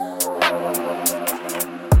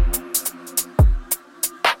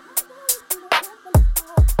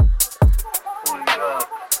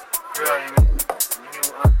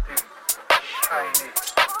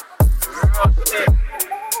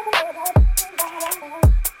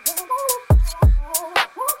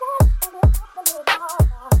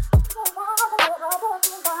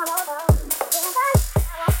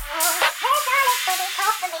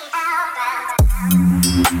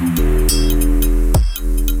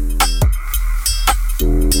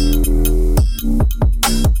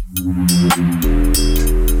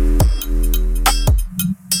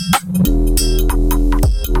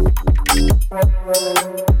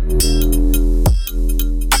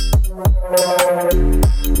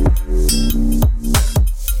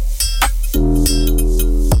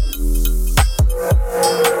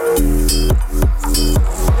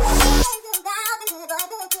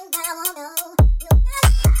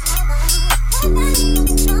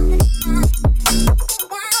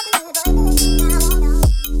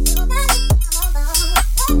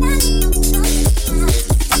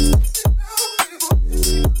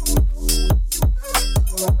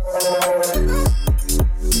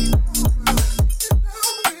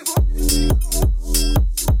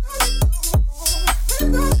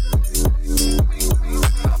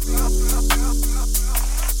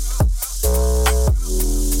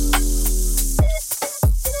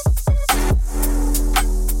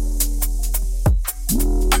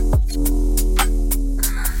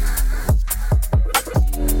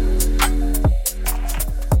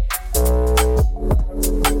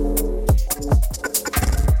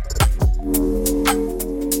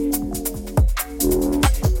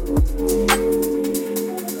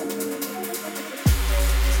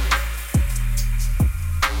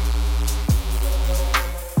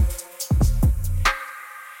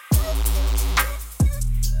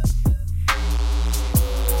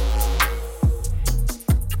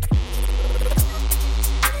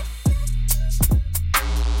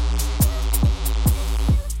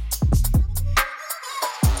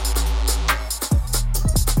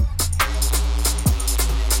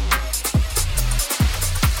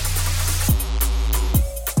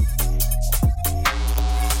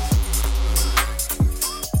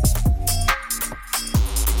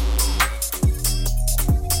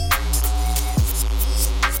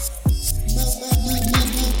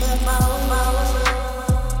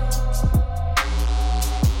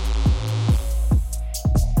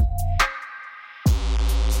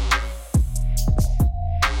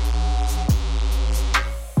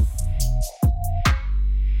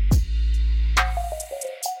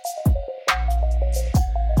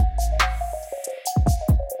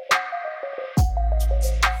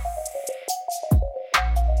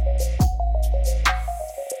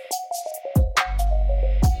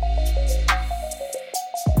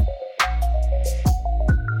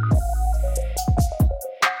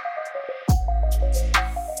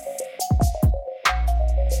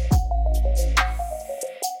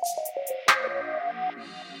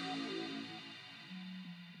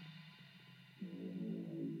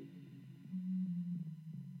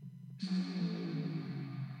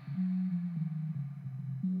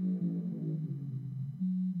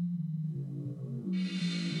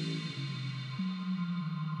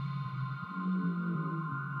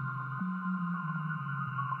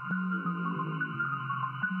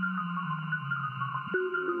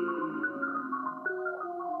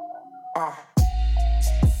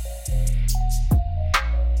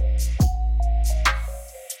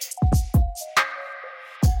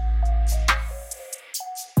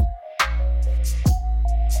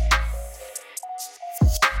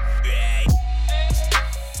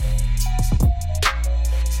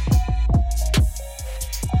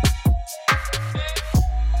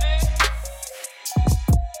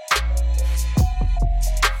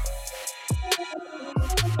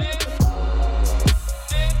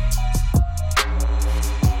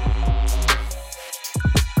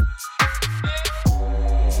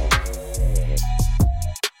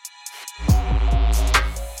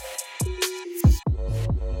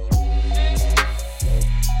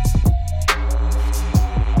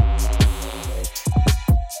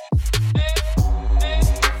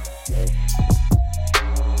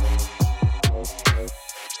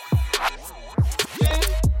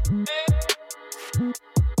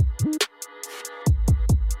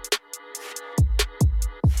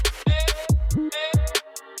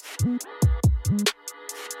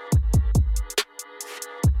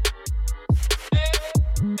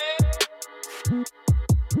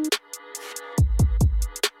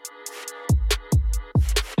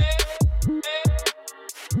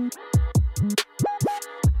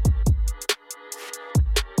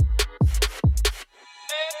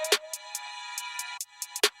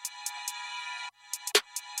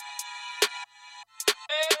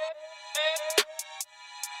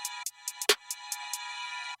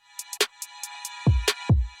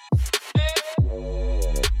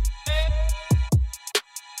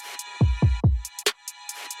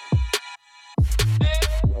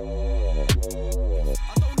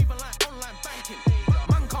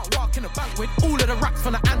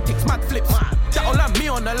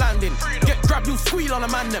 on the landing. Get grabbed, you squeal on a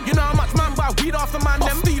man them. You know how much man buy weed off the man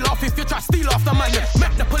them. Steal off if you try steal off the man them.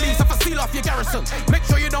 Met the police if I steal off your garrison. Make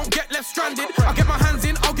sure you don't get left stranded. I get my hands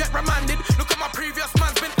in, I'll get remanded. Look at my previous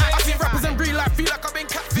man's been active. I see rappers in real life feel like I've been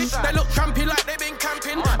catfish. They look trampy like they've been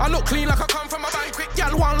camping. I look clean like I come from a banquet.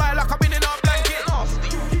 Y'all won't lie like I've been in a blanket.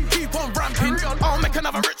 Keep on ramping, I'll make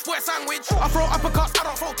another rich boy sandwich. I throw uppercuts, I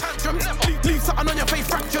don't throw tantrums. Leave something on your face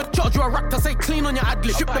fractured. Charge you a rack to say clean on your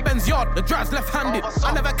ad-lib. Ship the Benz yard, the drive's left-handed.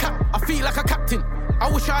 I never cap, I feel like a captain.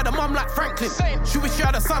 I wish I had a mum like Franklin. She wish she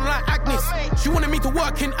had a son like Agnes. She wanted me to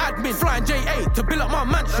work in admin. Flying JA to build up my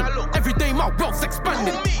mansion. Every day my wealth's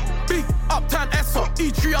expanding. Big uptown Esso.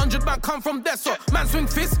 E300 man come from Deso. Man swing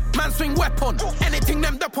fist, man swing weapon. Anything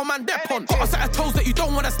them depon, man depon. Got a set of toes that you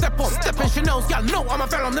don't wanna step on. Step in Chanel's, y'all know I'm a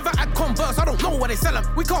felon. Never had Converse, I don't know what they sell them.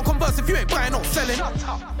 We can't converse if you ain't buying or selling.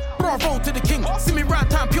 Bravo to the king. See me round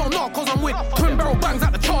town, pure narcos I'm with. Twin barrel bangs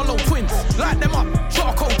at the Charlo twins. Light them up,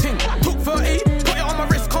 charcoal ting. Took 30, put it on my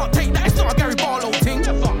wrist, can't take that. It's not a Gary Barlow ting.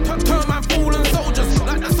 Turn man fool and soldiers.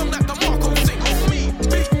 Like that song that the Marco sings. Me,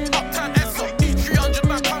 big uptown Esso. E300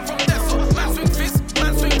 man come from Deso. Man swing fist,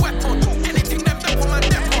 man swing weapon. Anything them depon, man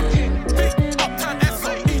depon. Big uptown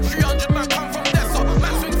Esso. E300 man come from Deso.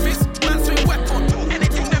 Man swing fist, man swing weapon.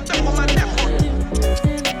 Anything them depon, man depon.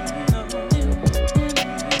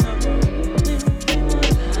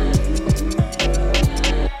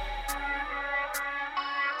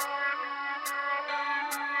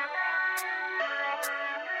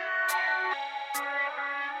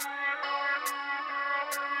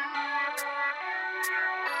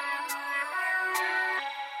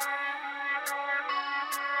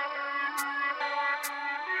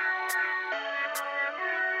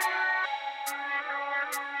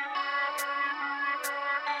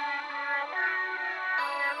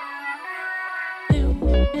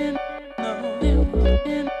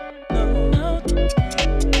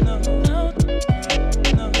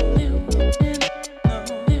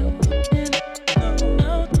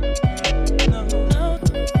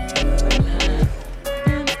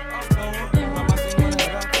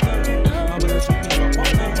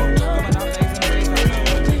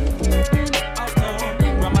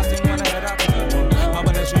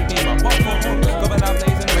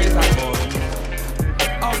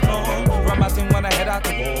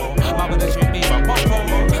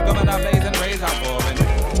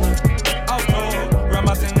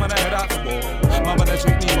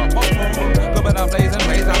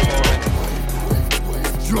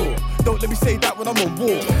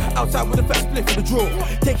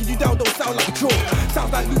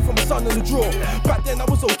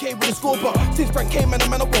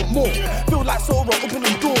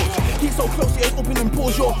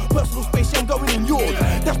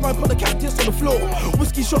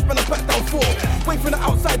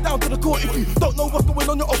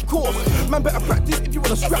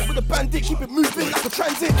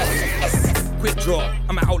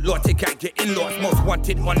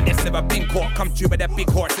 One that's never been caught, come through with a big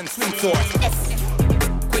horse and swing swords.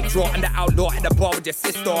 Quick draw and the outlaw at the bar with your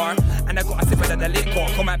sister. And I got a sip of the liquor.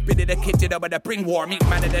 Come and bid in the kitchen over the bring war. Meet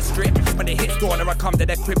man at the strip. When they hit store, I come to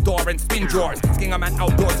the crib door and spin drawers. Sking a man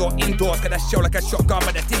outdoors or indoors. Cause I show like a shotgun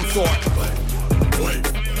with a tin sword.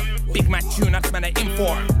 Big man tune, that's man I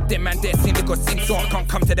inform. Them man there sing because sing song. Can't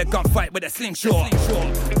come to the gunfight with a slingshot.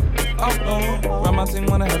 Outlaw, when I sing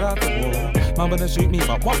when I head out the war. Man wanna shoot me,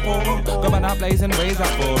 but what for? Go and I blaze and raise up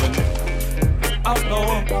for him.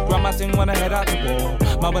 Outlaw, when I sing when I head out the war.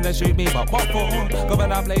 Man wanna shoot me, but what for? Go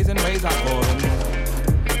and I blaze and raise up for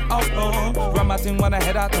him. Outlaw, when I sing when I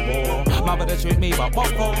head out the war. Man wanna shoot me, but what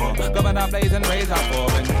for? Go and I blaze and raise up for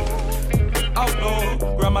him.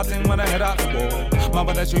 Outlaw, when I sing when I head out the war. Man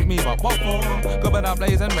wanna shoot me, but what for? Go and I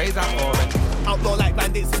blaze and raise up for him. Outlaw like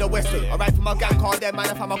bandits in the western. I ride for my gang car there, man.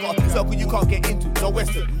 If I'm got a circle you can't get into, no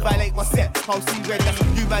western. Violate my set, I'll see red. That's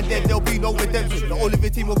you man dead, there'll be no redemption. All of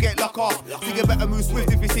your team will get locked off. So you better move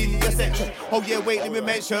swift if you see in your section. Oh yeah, wait, let me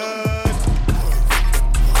mention.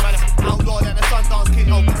 Outlaw that the Sundance kid.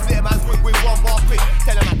 Oh, slip man's with one bar quick.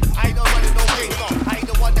 Tell him man, I ain't no running no race. I ain't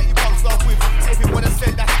the one that you bounce off with. If you wanna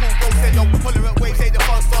send that cool, go send. Yo, tolerant waves, say the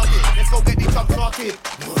fun started. Let's go get these jump started.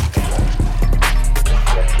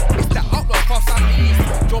 It's the outlaw fast and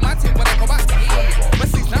east. Dramatic when I go back to east. When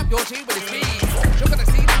she snap your G with his feet. You're gonna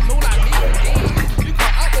see that no like me indeed. You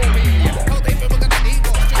can't outlaw me. How they feel we're gonna need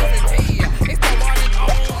more strength and tea. It's the one and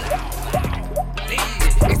only.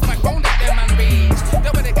 It's my phone that them man reach.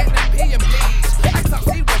 They're gonna get that P and bleach. I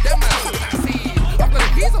succeed with them man succeed. I've got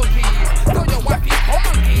a keys on keys. Tell your wife he's home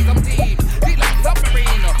on keys, I'm deep. Deep like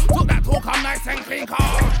submarine. Took that talk, I'm nice and clean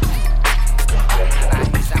car.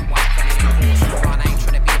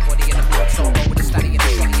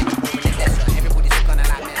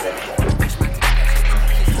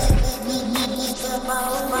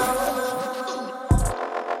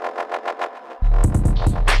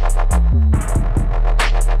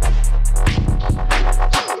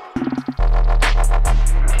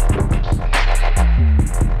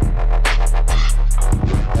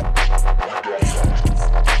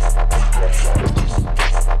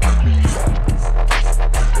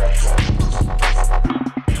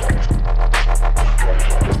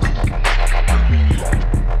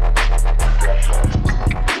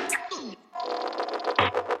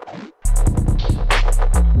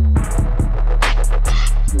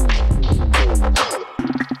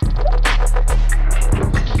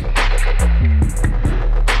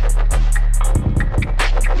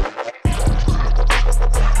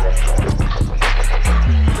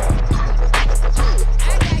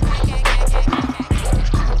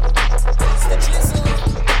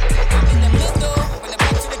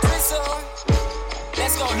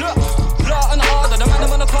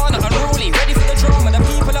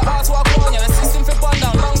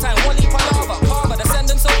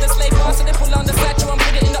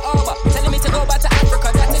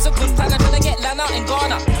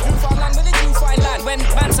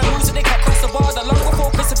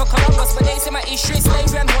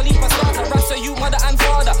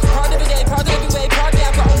 Proud every day, proud every way, proud me,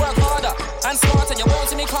 I've got to work harder and smarter. You won't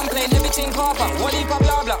see me complain, everything carper. One heap of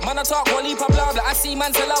blah blah, man I talk, one heap of blah blah. I see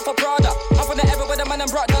man sell out for Prada. I'm from the era where the man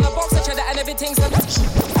and brought down a box of cheddar and everything's a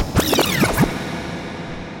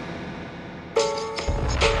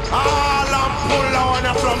all I'm pull on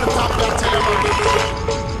from the top, I tell you.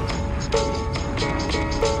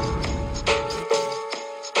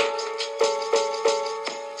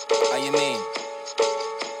 How you mean?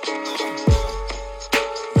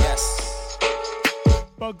 Yes.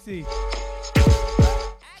 Bugsy.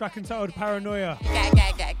 Track entitled Paranoia.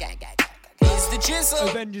 Here's the jizzle.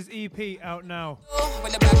 Avengers EP out now.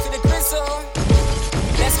 When the back to the gristle.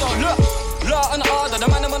 Let's go, look. Law and order, the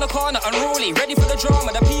man I'm on the corner, unruly. Ready for the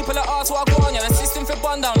drama, the people that ask what I want. Yeah, the system for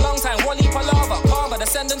bun down, long time, Wally Palava. Karma, the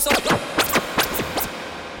sentence of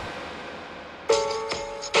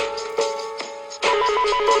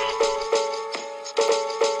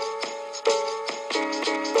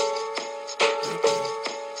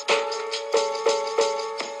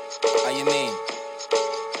how you mean?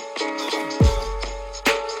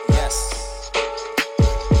 Yes.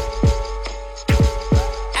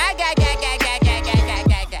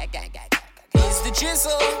 Here's the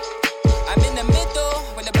jizzle. I'm in the middle,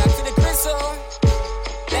 when the back to the gristle.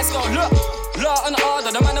 Let's go, look. Law and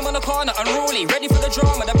order, the man I'm on the corner, unruly. Ready for the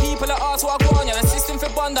drama, the people that ask what I want. Yeah, the system for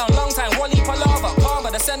bun down, long time, Wally Palava.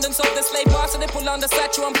 Karma, descendants of the slave master, they pull on the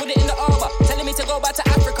statue and put it in the arbor. Telling me to go back to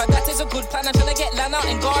Africa, that is a good plan. I'm trying to get land out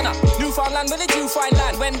in Ghana. Newfoundland, where did you find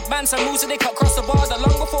land? When Manson moves, they cut across the border.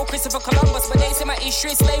 Long before Christopher Columbus, but they say my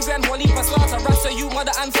history, slavery and Wally Slaughter. Rasta, you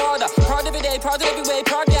mother and father. Proud every day, proud every way,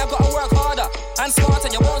 proud me, I've got to work harder and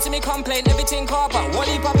smarter. You won't see me complain, everything carper.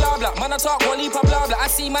 Wally blah blah, man I talk, Wally blah blah. I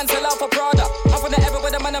see man sell out for Prada. I'm from the era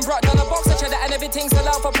where the man and brought down a box of cheddar and everything sell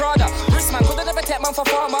out for Prada. Wristman couldn't ever take man for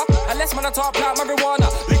farmer unless man I talk plant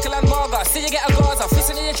marijuana. Lickle and marga, see you get a Gaza.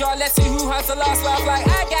 Fist in your jaw, let's see who has the last laugh. Like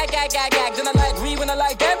gag. Then I like we when I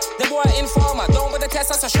like them. The boy informer, don't with the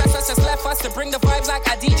test us or stress us, just left us to bring the vibes like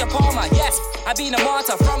Adidja Palmer. Yes, I been a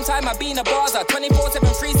martyr from time I been a baza.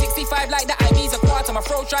 24/7, 365 like that. I be's a quarter. My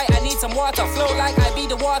throat dry, I need some water. Flow like I be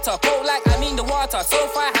the water, cold like I mean the water. So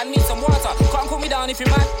far, hand me some water. Can't cool me down if you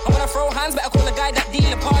mad. I wanna throw hands, better call the guy that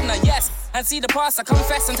deal a partner. Yes, and see the pastor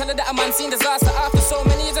confess and tell her that a man seen disaster. After so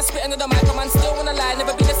many years of spitting on the mic, a man still wanna lie.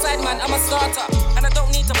 Never be the side man, I'm a starter, and I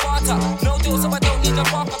don't need to barter. No deal, so I don't need to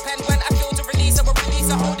bark a pen. When I feel to release, I will release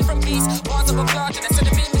a whole different piece. Bars of a clutch, and instead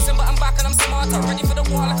of being missing, but I'm back and I'm smarter. Ready for the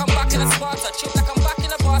war like I'm back in a Sparta. Chill like I'm back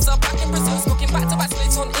in a Barca. Back in Brazil, smoking back to back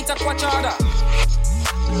splits on Itaquachada.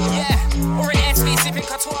 Yeah, or an SV sipping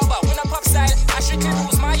Catuaba. When I pop style, I strictly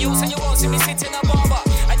rules my use, and you won't see me sitting a barber.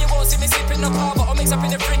 And you won't see me sipping a carver or mix up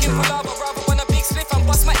in the friggin' palaver. Rather want a big spliff and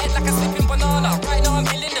bust my head like a slipping banana. Right now I'm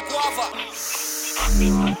feeling the guava.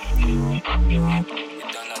 You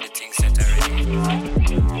don't know the things set already. You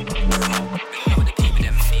know the people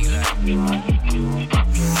them feel like.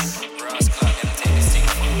 Ross Clark them take this thing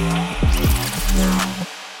for me.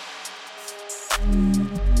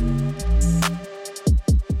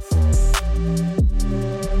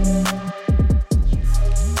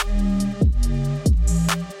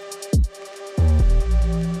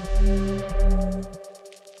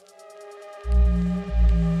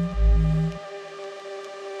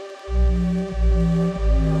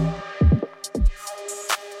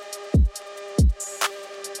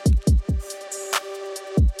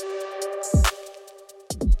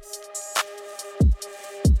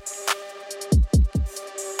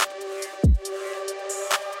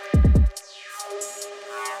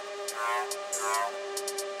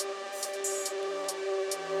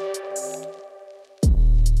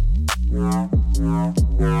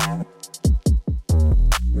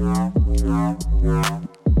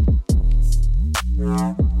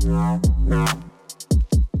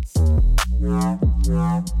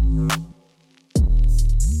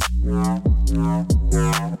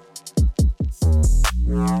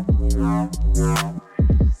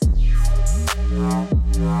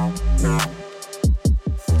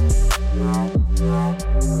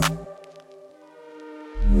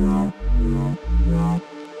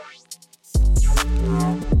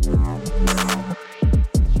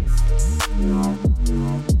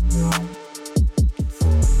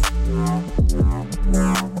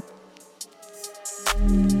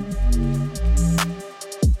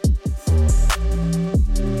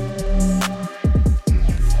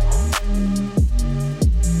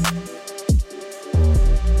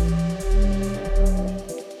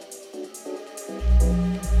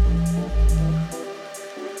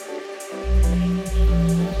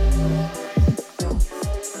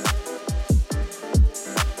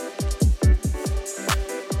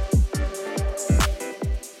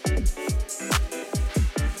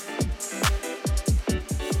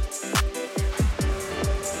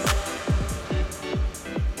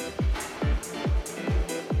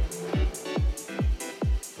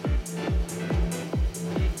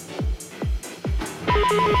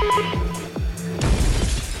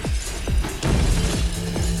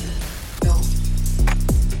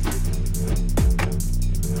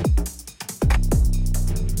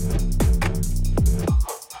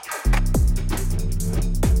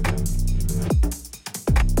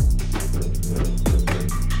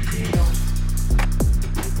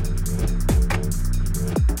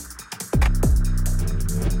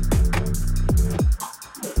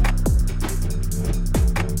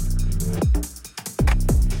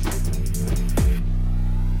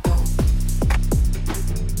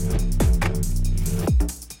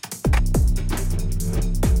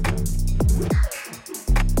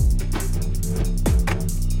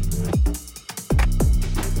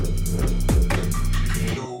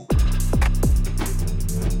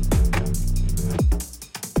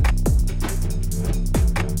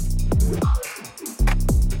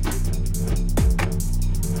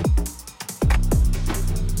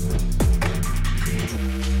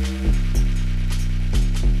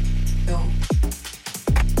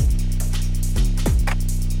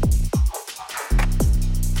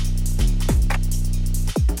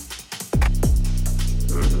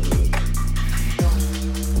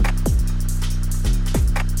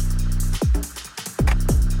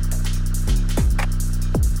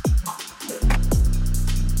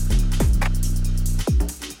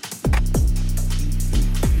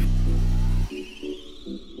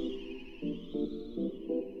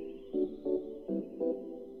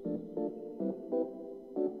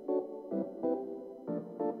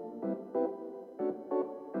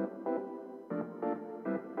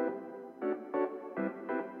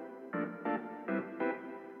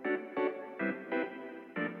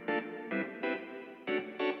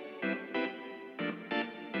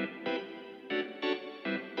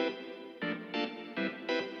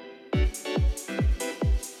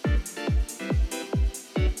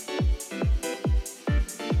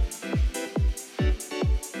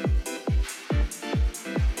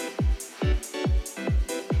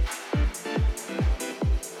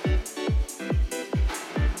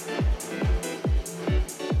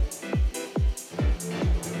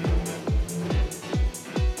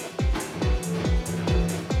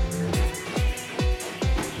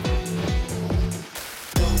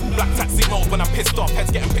 When I'm pissed off,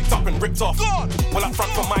 heads getting picked up and ripped off. Well, up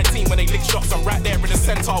front for my team when they lick shots, I'm right there in the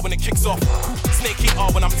centre when it kicks off. Snake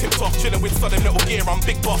eater when I'm tipped off, chilling with sudden little gear, I'm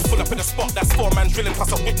big boss. Pull up in the spot, that's 4 man drilling,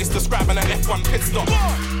 plus a witness describing an F1 pit stop.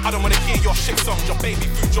 I don't wanna hear your shit songs, your baby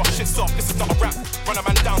food, your shit's off. This is not a rap. Run a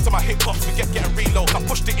man down to my hip hop, forget getting reloads. I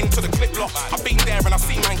pushed it into the clip lock. I've been there and I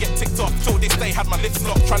seen man get ticked off. Till this day had my lips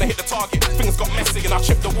locked, trying to hit the target. Things got messy and I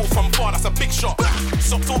chipped the wall from far, that's a big shot.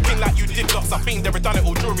 Stop talking like you did lots. I've been there and done it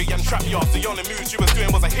all, jewelry and trap yards. The only moves you was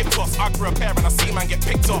doing was a hip toss. I grew a pair and I see man get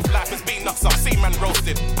picked off. Life has been nuts, I've seen man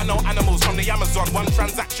roasted. I know animals from the Amazon. One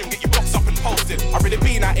transaction, get you boxed up and posted. I really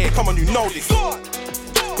been out here, come on, you know this.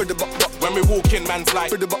 When we walk in, man's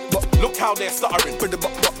like, look how they're stuttering.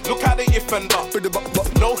 Look how they if and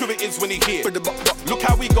but. Know who it is when he here. Look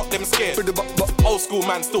how we got them scared. Old school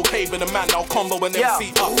man still caving a man, now combo when them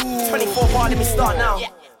see up. 24 bar, let me start now.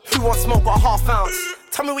 Who wants smoke got a half ounce?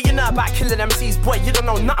 Tell me what you know about killing MCs, boy, you don't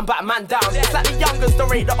know nothing about a man down. It's like the youngers don't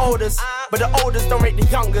rate the olders, but the olders don't rate the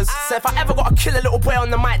youngers. So if I ever got to kill a little boy on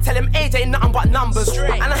the mic, tell him age ain't nothing but numbers.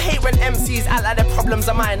 And I hate when MCs act like their problems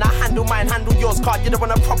are mine. I handle mine, handle yours, card, you don't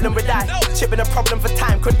want a problem with that. Chipping a problem for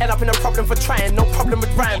time, could end up in a problem for trying, no problem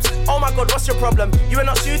with rhymes. Oh my god, what's your problem? You ain't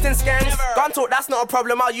not shooting scans? Gun talk, that's not a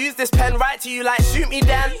problem, I'll use this pen right to you like shoot me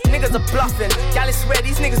then. Niggas are bluffing, gal I swear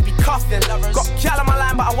these niggas be cuffing. Got gal on my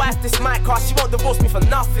line but I wife this mic car, she won't divorce me for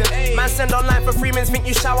nothing. Man send online for 3 minutes, think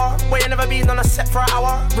you shower. Boy, you never been on a set for an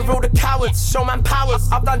hour. Reveal the cowards, show man powers.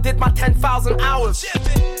 I've did my 10,000 hours.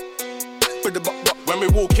 When we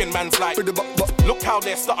walk in, man's like, look how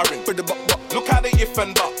they're stuttering. Look how they if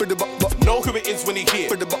and but. Know who it is when he here.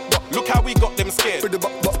 Look how we got them scared.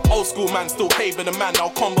 Old school man still caving a man, now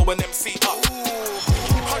combo and MC up.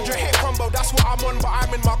 100 hit combo, that's what I'm on, but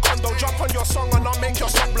I'm in my condo. Jump on your song and I'll make your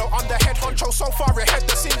song blow. I'm the head honcho, so far ahead,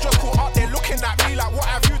 the scene just caught up. They're looking at me like, what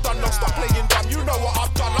have you done? No, stop playing dumb, you know what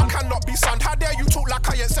I've done. I cannot be sunned, how dare you talk like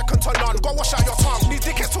I ain't second to none? Go wash out your tongue. These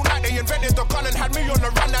dickheads tonight, they invented the gun and had me on the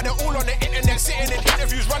run. Now they're all on the internet, sitting in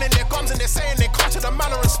interviews, running their guns, and they're saying they come to the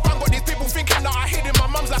manor and spun. Got these people thinking that I hid in my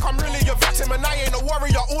mum's like I'm really a victim, and I ain't a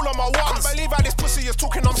warrior, all on my ones. Can't believe how this pussy is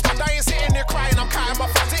talking, I'm stunned. I ain't sitting there crying, I'm counting my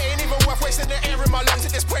funds. It ain't even worth wasting the air in my lungs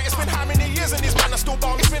at this point. It's been how many years and these men are still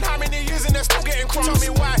bound. It's been how many years and they're still getting crumbs. Tell me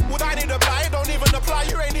why, would I need a blind? It don't even apply,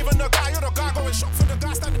 you ain't even the guy. You're the guy going shop for the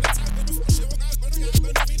guy standing there.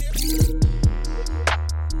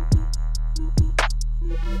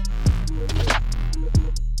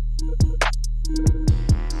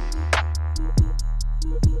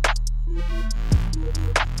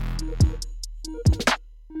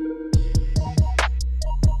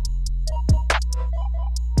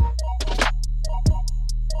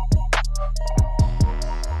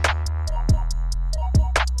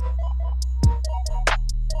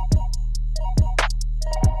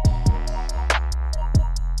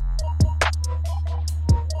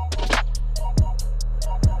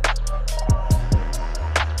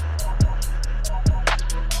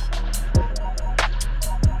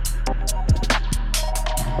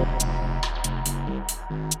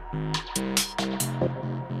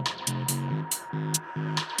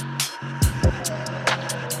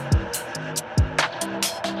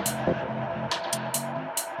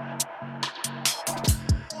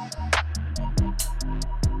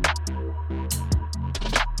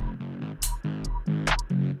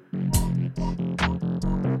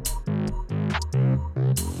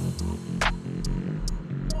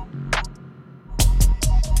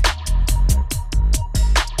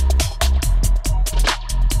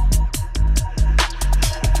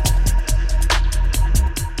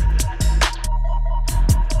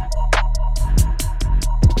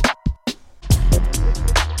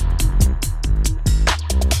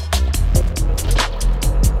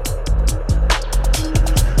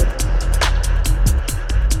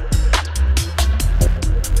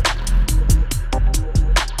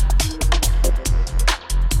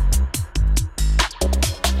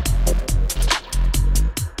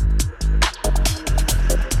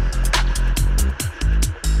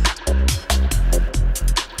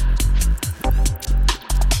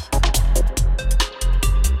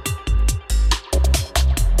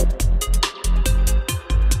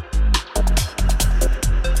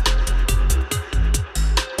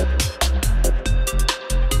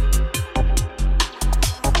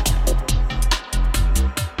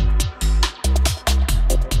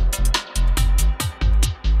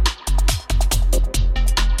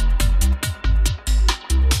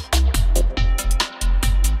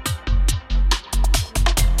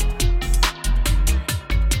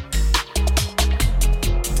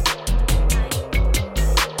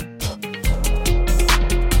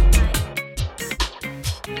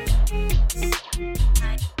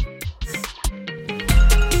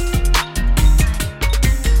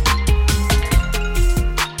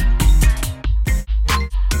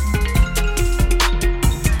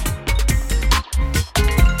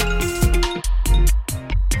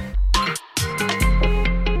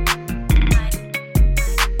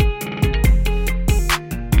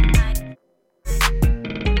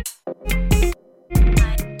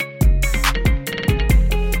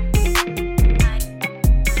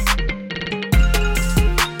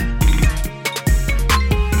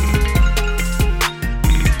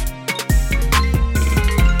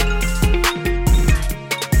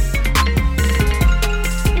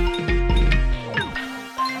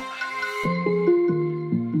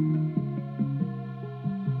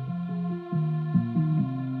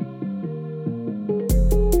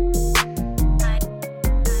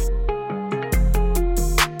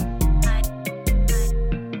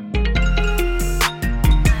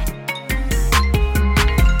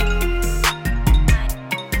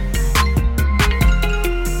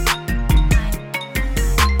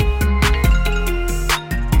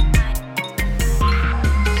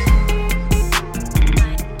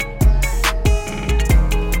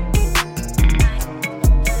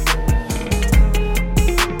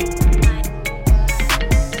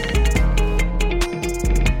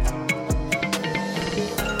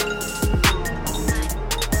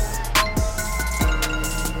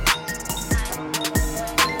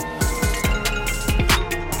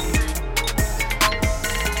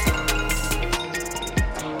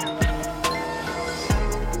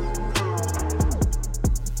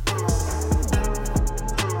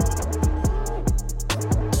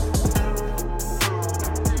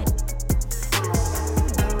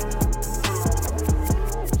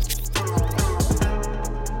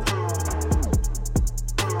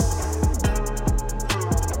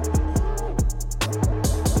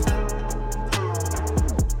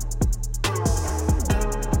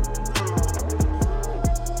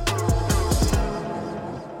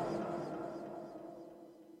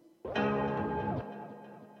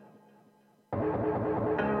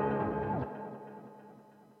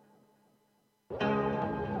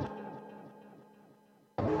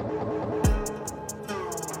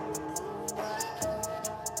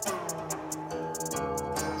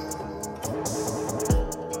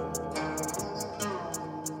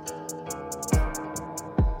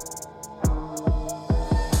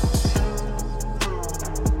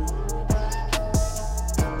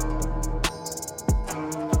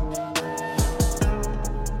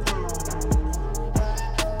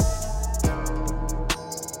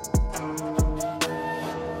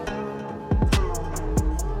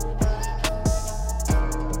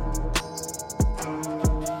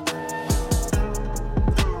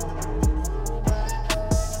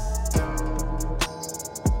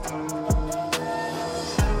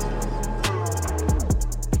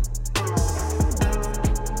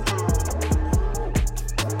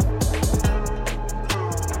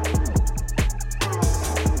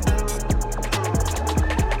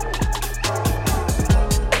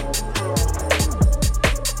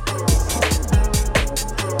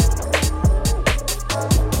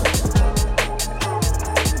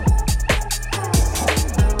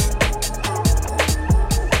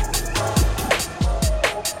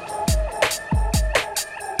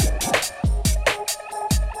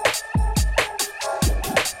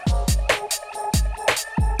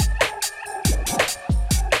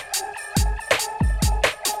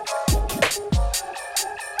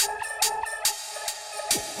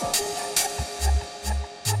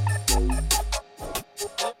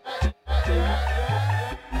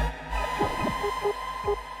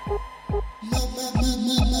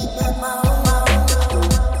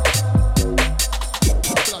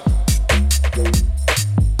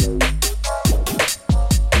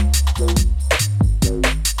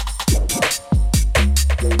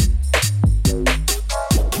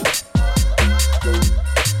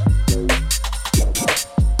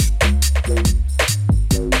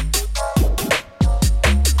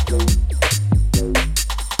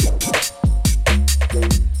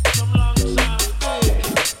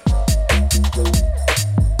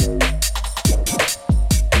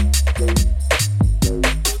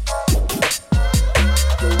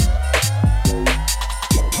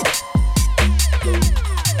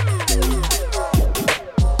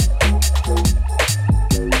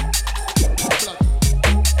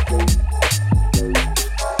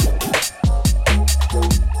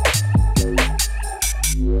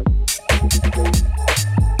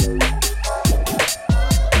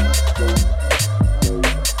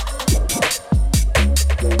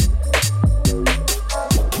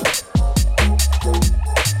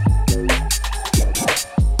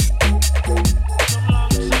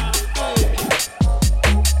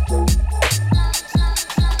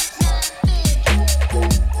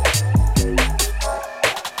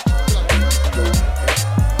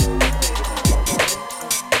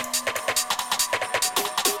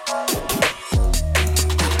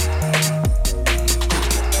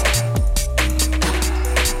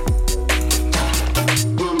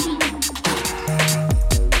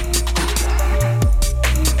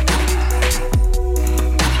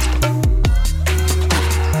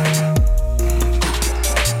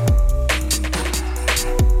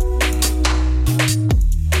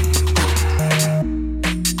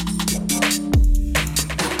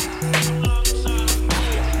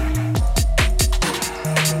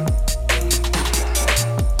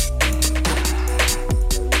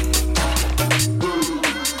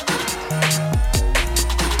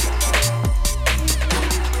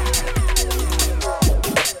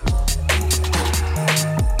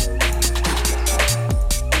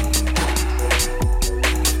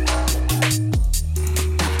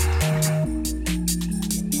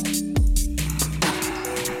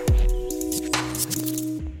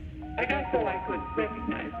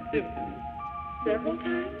 recognized Susan. Several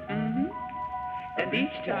times? Mm-hmm. And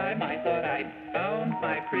each time I thought I'd found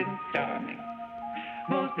my Prince Charming.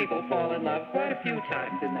 Most people fall in love quite a few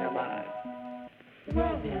times in their lives.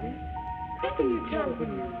 Well, then, how can you tell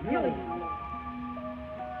when you're really in love?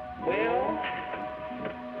 Well,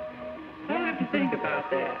 I'll have to think about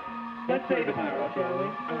that. Let's say tomorrow, shall we?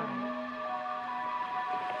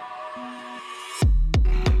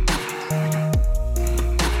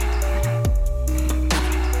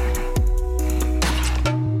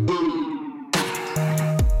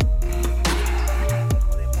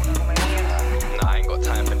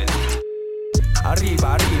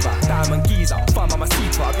 Arriba, arriba, diamond geezer. Find my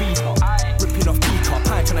seat, I beat her. Ripping off peacock,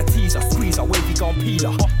 pine trying to tease her. Squeeze her, wavy gon'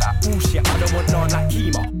 peel her. Bullshit, I don't want none like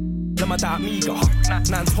Kima. Let my dad meager.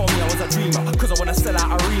 Nan told me I was a dreamer, cause I wanna sell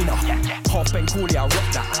out arena. Half Bengali, I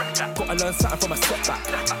rep that. Gotta learn something from a setback.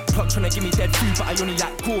 Plug tryna give me dead food, but I only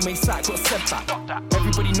like gourmet side, got sent back.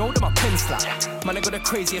 Everybody know that my pen slap. Man, I got the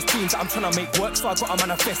craziest dreams that I'm tryna make work, so I gotta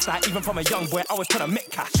manifest that. Even from a young boy, I was tryna make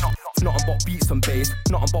cash. Nothing but beats and bass,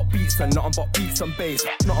 nothing but beats and nothing but beats and bass.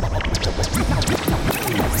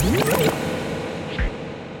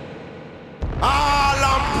 All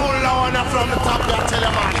I'm pull on from the top, I tell you,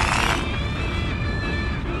 man.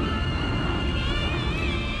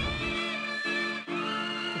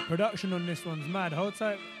 The production on this one's mad. Hold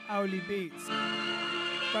tight, Owly Beats.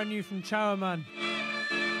 Brand new from Chowerman.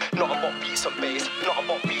 Nothing but beats and bass, nothing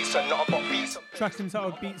but beats and nothing but beats. Track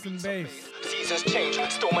entitled Beats and Bass. Seasons change,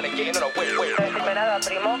 still man getting on a wait. Decirme nada,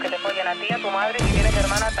 primo, que te follen a ti, a tu madre, y tienes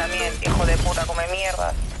hermana también. Hijo de puta, come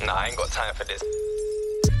mierda. Nah, I ain't got time for this.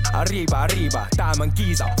 Arriba, arriba, diamond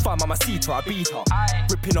geezer. Find my seater, I beat her.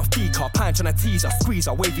 Ripping off peacock, pine tryna tease her. Squeeze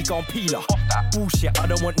her, wavy gon' peel her. Bullshit, I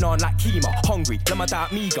don't want none like Kima. Hungry, let my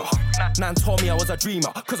dad meager. Nan told me I was a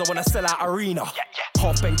dreamer, cause I wanna sell out arena.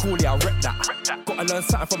 Half Bengali, I rep that. Gotta learn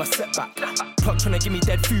something from a setback. Plug tryna give me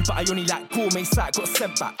dead food, but I only like gourmet side, got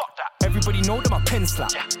sent back. Everybody know that my pen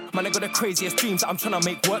slap. Man, I got the craziest dreams that I'm tryna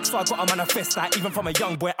make work, so I gotta manifest that. Even from a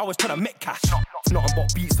young boy, I was tryna make cash. Nothing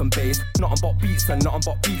but beats and bass, nothing but beats and nothing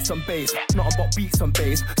but beats and bass, nothing but beats and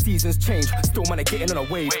bass. Seasons change, still man, getting on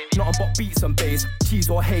a wave. Nothing but beats and bass, cheese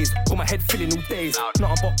or haze. Got my head filling all days.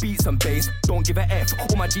 Nothing but beats and bass, don't give a F.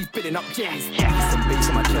 All my G's building up J's. Beats and bass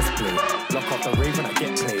on my chest plate. Lock off the rave when I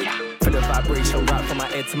get played. Feel the vibration right from my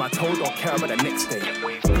head to my toe. Don't care about the next day.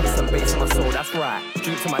 Beats and bass on my soul, that's right.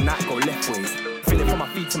 Drink to my night, go left ways. Feel it from my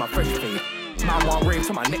feet to my fresh fade. Man want rave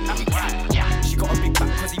to my neck cheeks. She got a big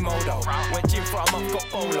back cause he modo. Went gym for a month, got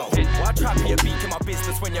bolo. Why try to be a beak in my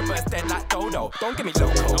business when your bird's dead like Dodo? Don't get me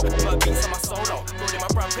loco, bird beats on my solo. Building my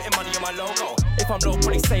brand, putting money on my logo. If I'm low,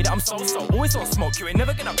 probably say that I'm so-so. Always on smoke, you ain't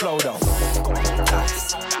never gonna blow though. Got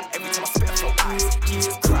dice. Every time I spit I flow ice.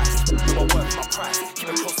 Jesus Christ, do my work for my price. Keep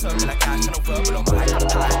a close circle like I channel verbal on my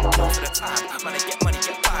time. Most of the time, man I get money,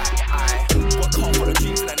 get by. I work hard for the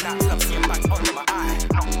dreams and the nights. I'm seeing bags under my eye.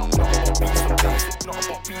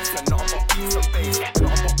 Nothing but beats and nothing but beats and bass.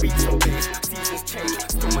 Nothing but beats and bass. Seasons change,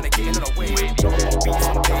 still man getting on a wave. Nothing but beats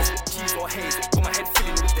and bass. Cheese or haze, got my head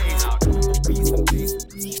filling with days. Nothing but beats and bass.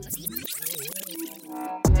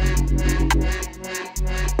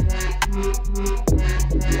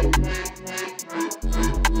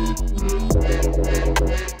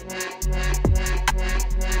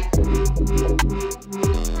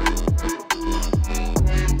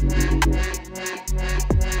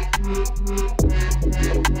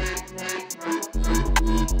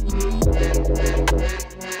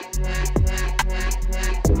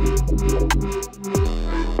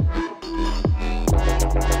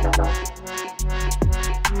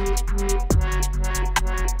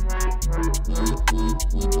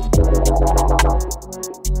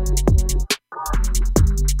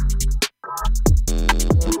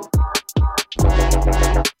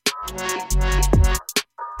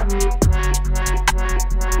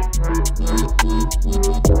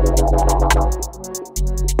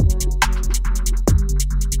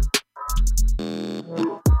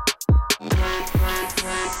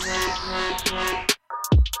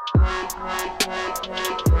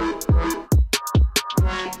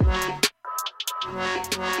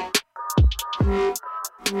 Right.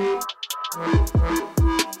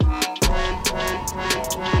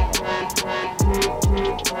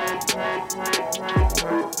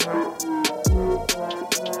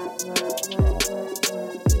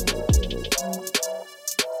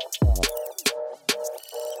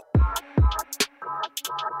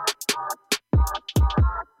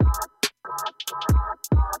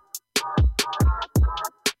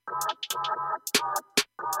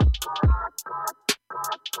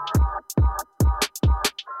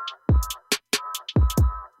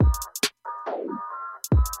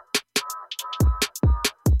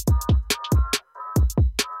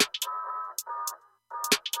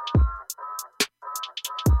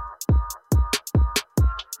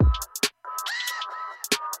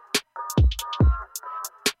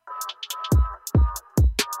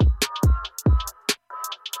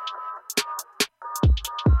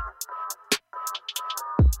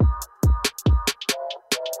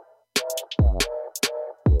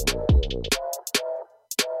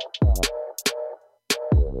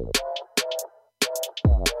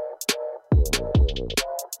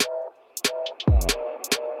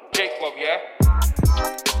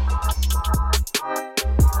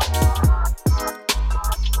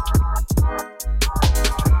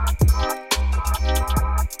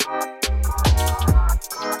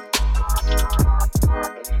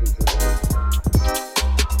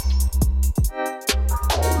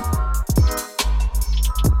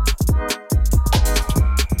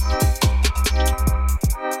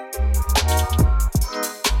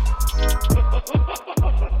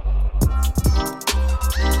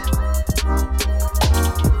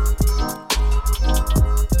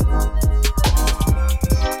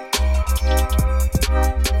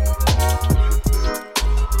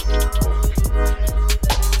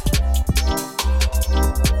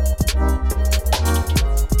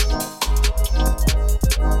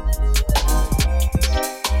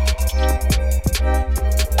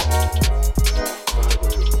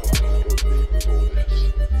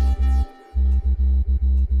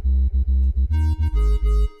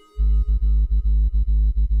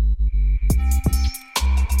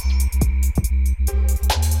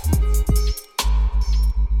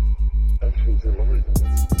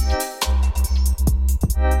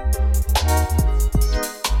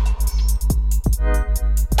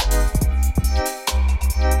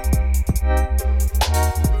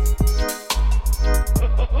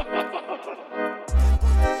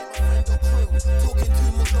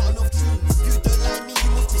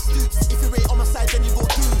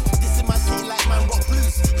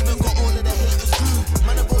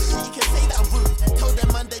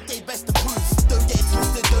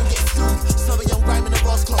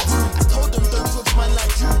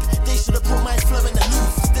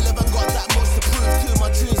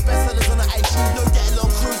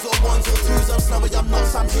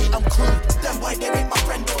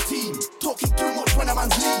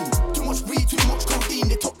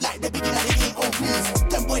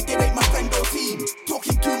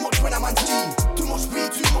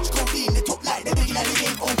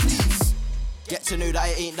 Get to know that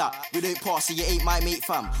it ain't that. We don't pass, so you ain't my mate,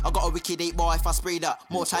 fam. I got a wicked 8 bar if I spray that.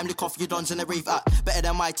 More time to cough your dons in the rave act. Better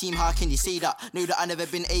than my team, how can you say that? Know that I never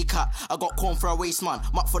been A-cat. I got corn for a waste, man.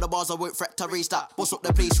 Muck for the bars, I won't fret to raise that. Boss up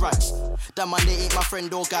the place rats. That man, they ain't my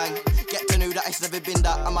friend or gang. Get to know that it's never been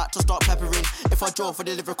that. I'm out to start peppering. If I draw for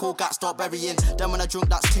the lyrical gat, start burying. Then when I drunk,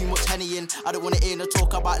 that's too much Henny in. I don't wanna hear no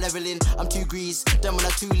talk about leveling. I'm too greased. Then when I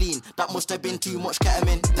too lean, that must have been too much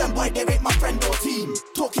ketamine. Them boy, they ain't my friend or team.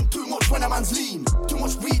 Talking too much when a man's lean. Too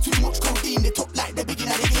much weed, too much codeine. They talk like the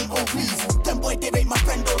beginner, they ain't all please. Them boy, they ain't my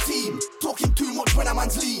friend or team. Talking too much when a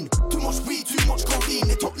man's lean. Too much weed, too much codeine.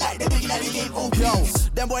 They talk like the beginner, they ain't all please.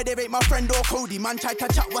 Them boy, they ain't my friend or Cody. Man try to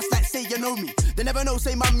chat, what's like say you know me. They never know,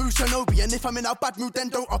 say man move Shinobi. And if I'm in a bad mood, then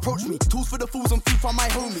don't approach me. Tools for the fools and food for my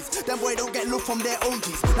homies. Them boy don't get love from their own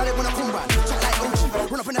G's. Now they wanna come round, chat like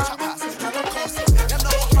OG. Run up in the trap house, now go close. Them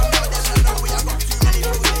know what from now, them don't know we I got too many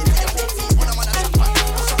rules. When I'm on a trap house,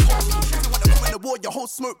 what's up, If you wanna come in the war, your whole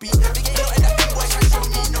smoke beat. They ain't nothing that them boy can show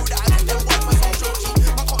me. Know that I make them boy for some show cheat.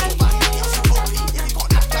 Man can't talk about me if you OP. If you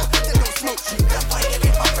can't act that, then don't smoke cheat. Them boy, they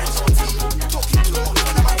ain't my friends or team. Talking too much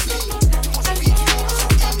when I'm on clean. Too much weed, too much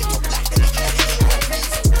codeine. They talk like the beginner, they ain't all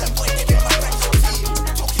please. Them boy, they ain't my friends or team.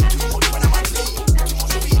 Talking too much when I'm on clean. Too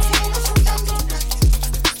much weed, too much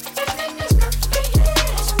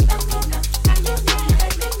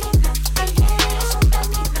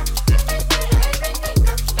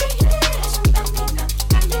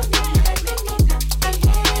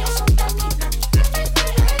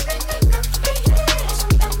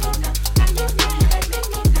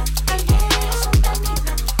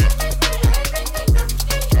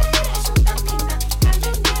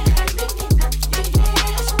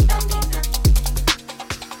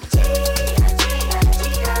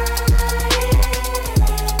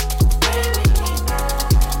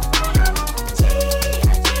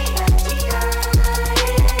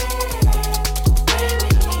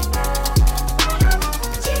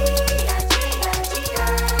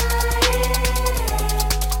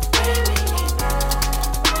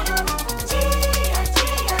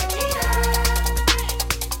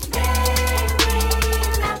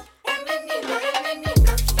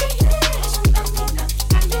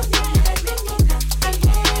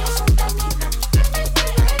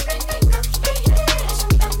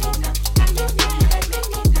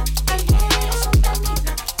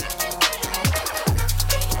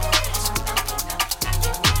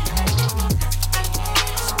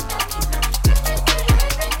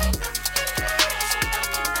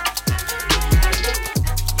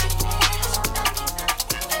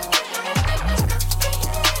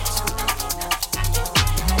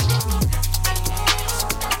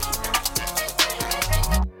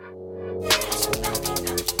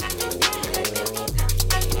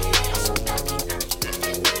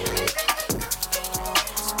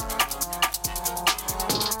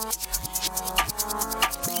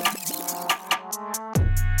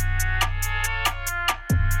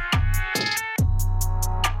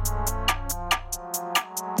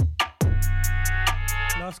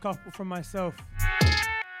Couple from myself,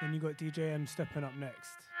 and you got DJ M stepping up next.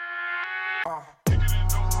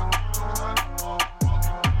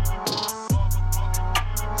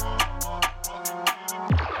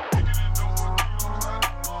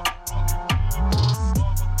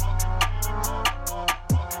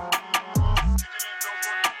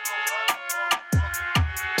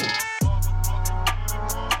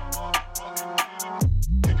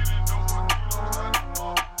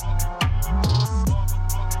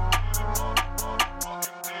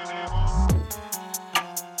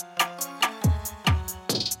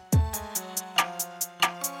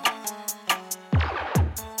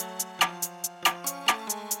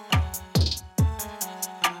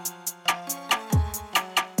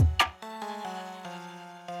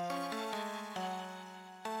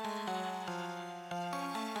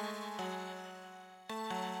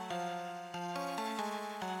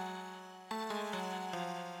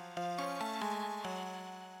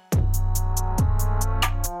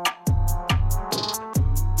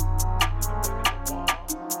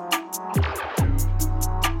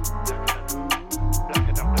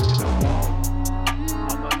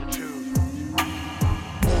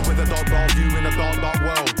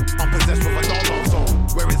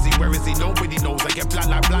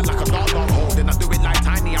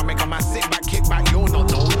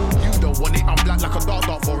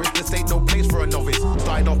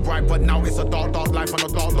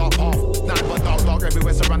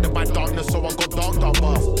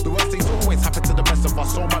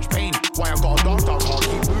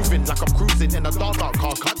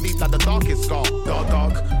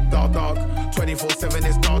 Dark, 24/7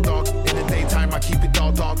 it's dark. In the daytime daytime I keep it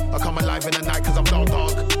dark, dark. I come alive in the night cause I'm dark,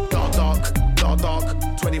 dark. Dark, dark, dark, dark.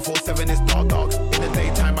 24/7 is dark, dark. In the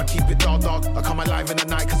daytime I keep it dark, dark. I come alive in the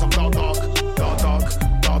night cause I'm dark, dark. Dark, dark,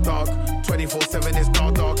 dark, dark. 24/7 is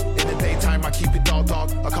dark, dark. In the daytime I keep it dark,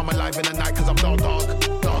 dark. I come alive in the night cause I'm dark, dark.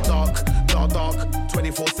 Dark, dark, dark, dark.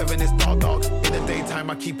 24/7 is dark, dark. In the daytime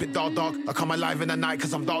I keep it dark, dark. I come alive in the night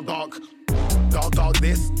cause I'm dark, dark. Dark, dark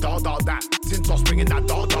this, dark, dark that. Since I was bringing that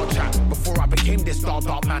dark, dark chat. Before I became this dark,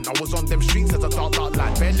 dark man, I was on them streets as a dark, dark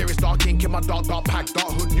lad. Bare lyrics, dark ink in my dark, dark pack.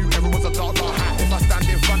 Dark hood knew everyone's a dark, dark hat. If I stand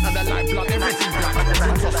in front of the light, blood, everything's black.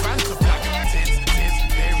 Since I was fan to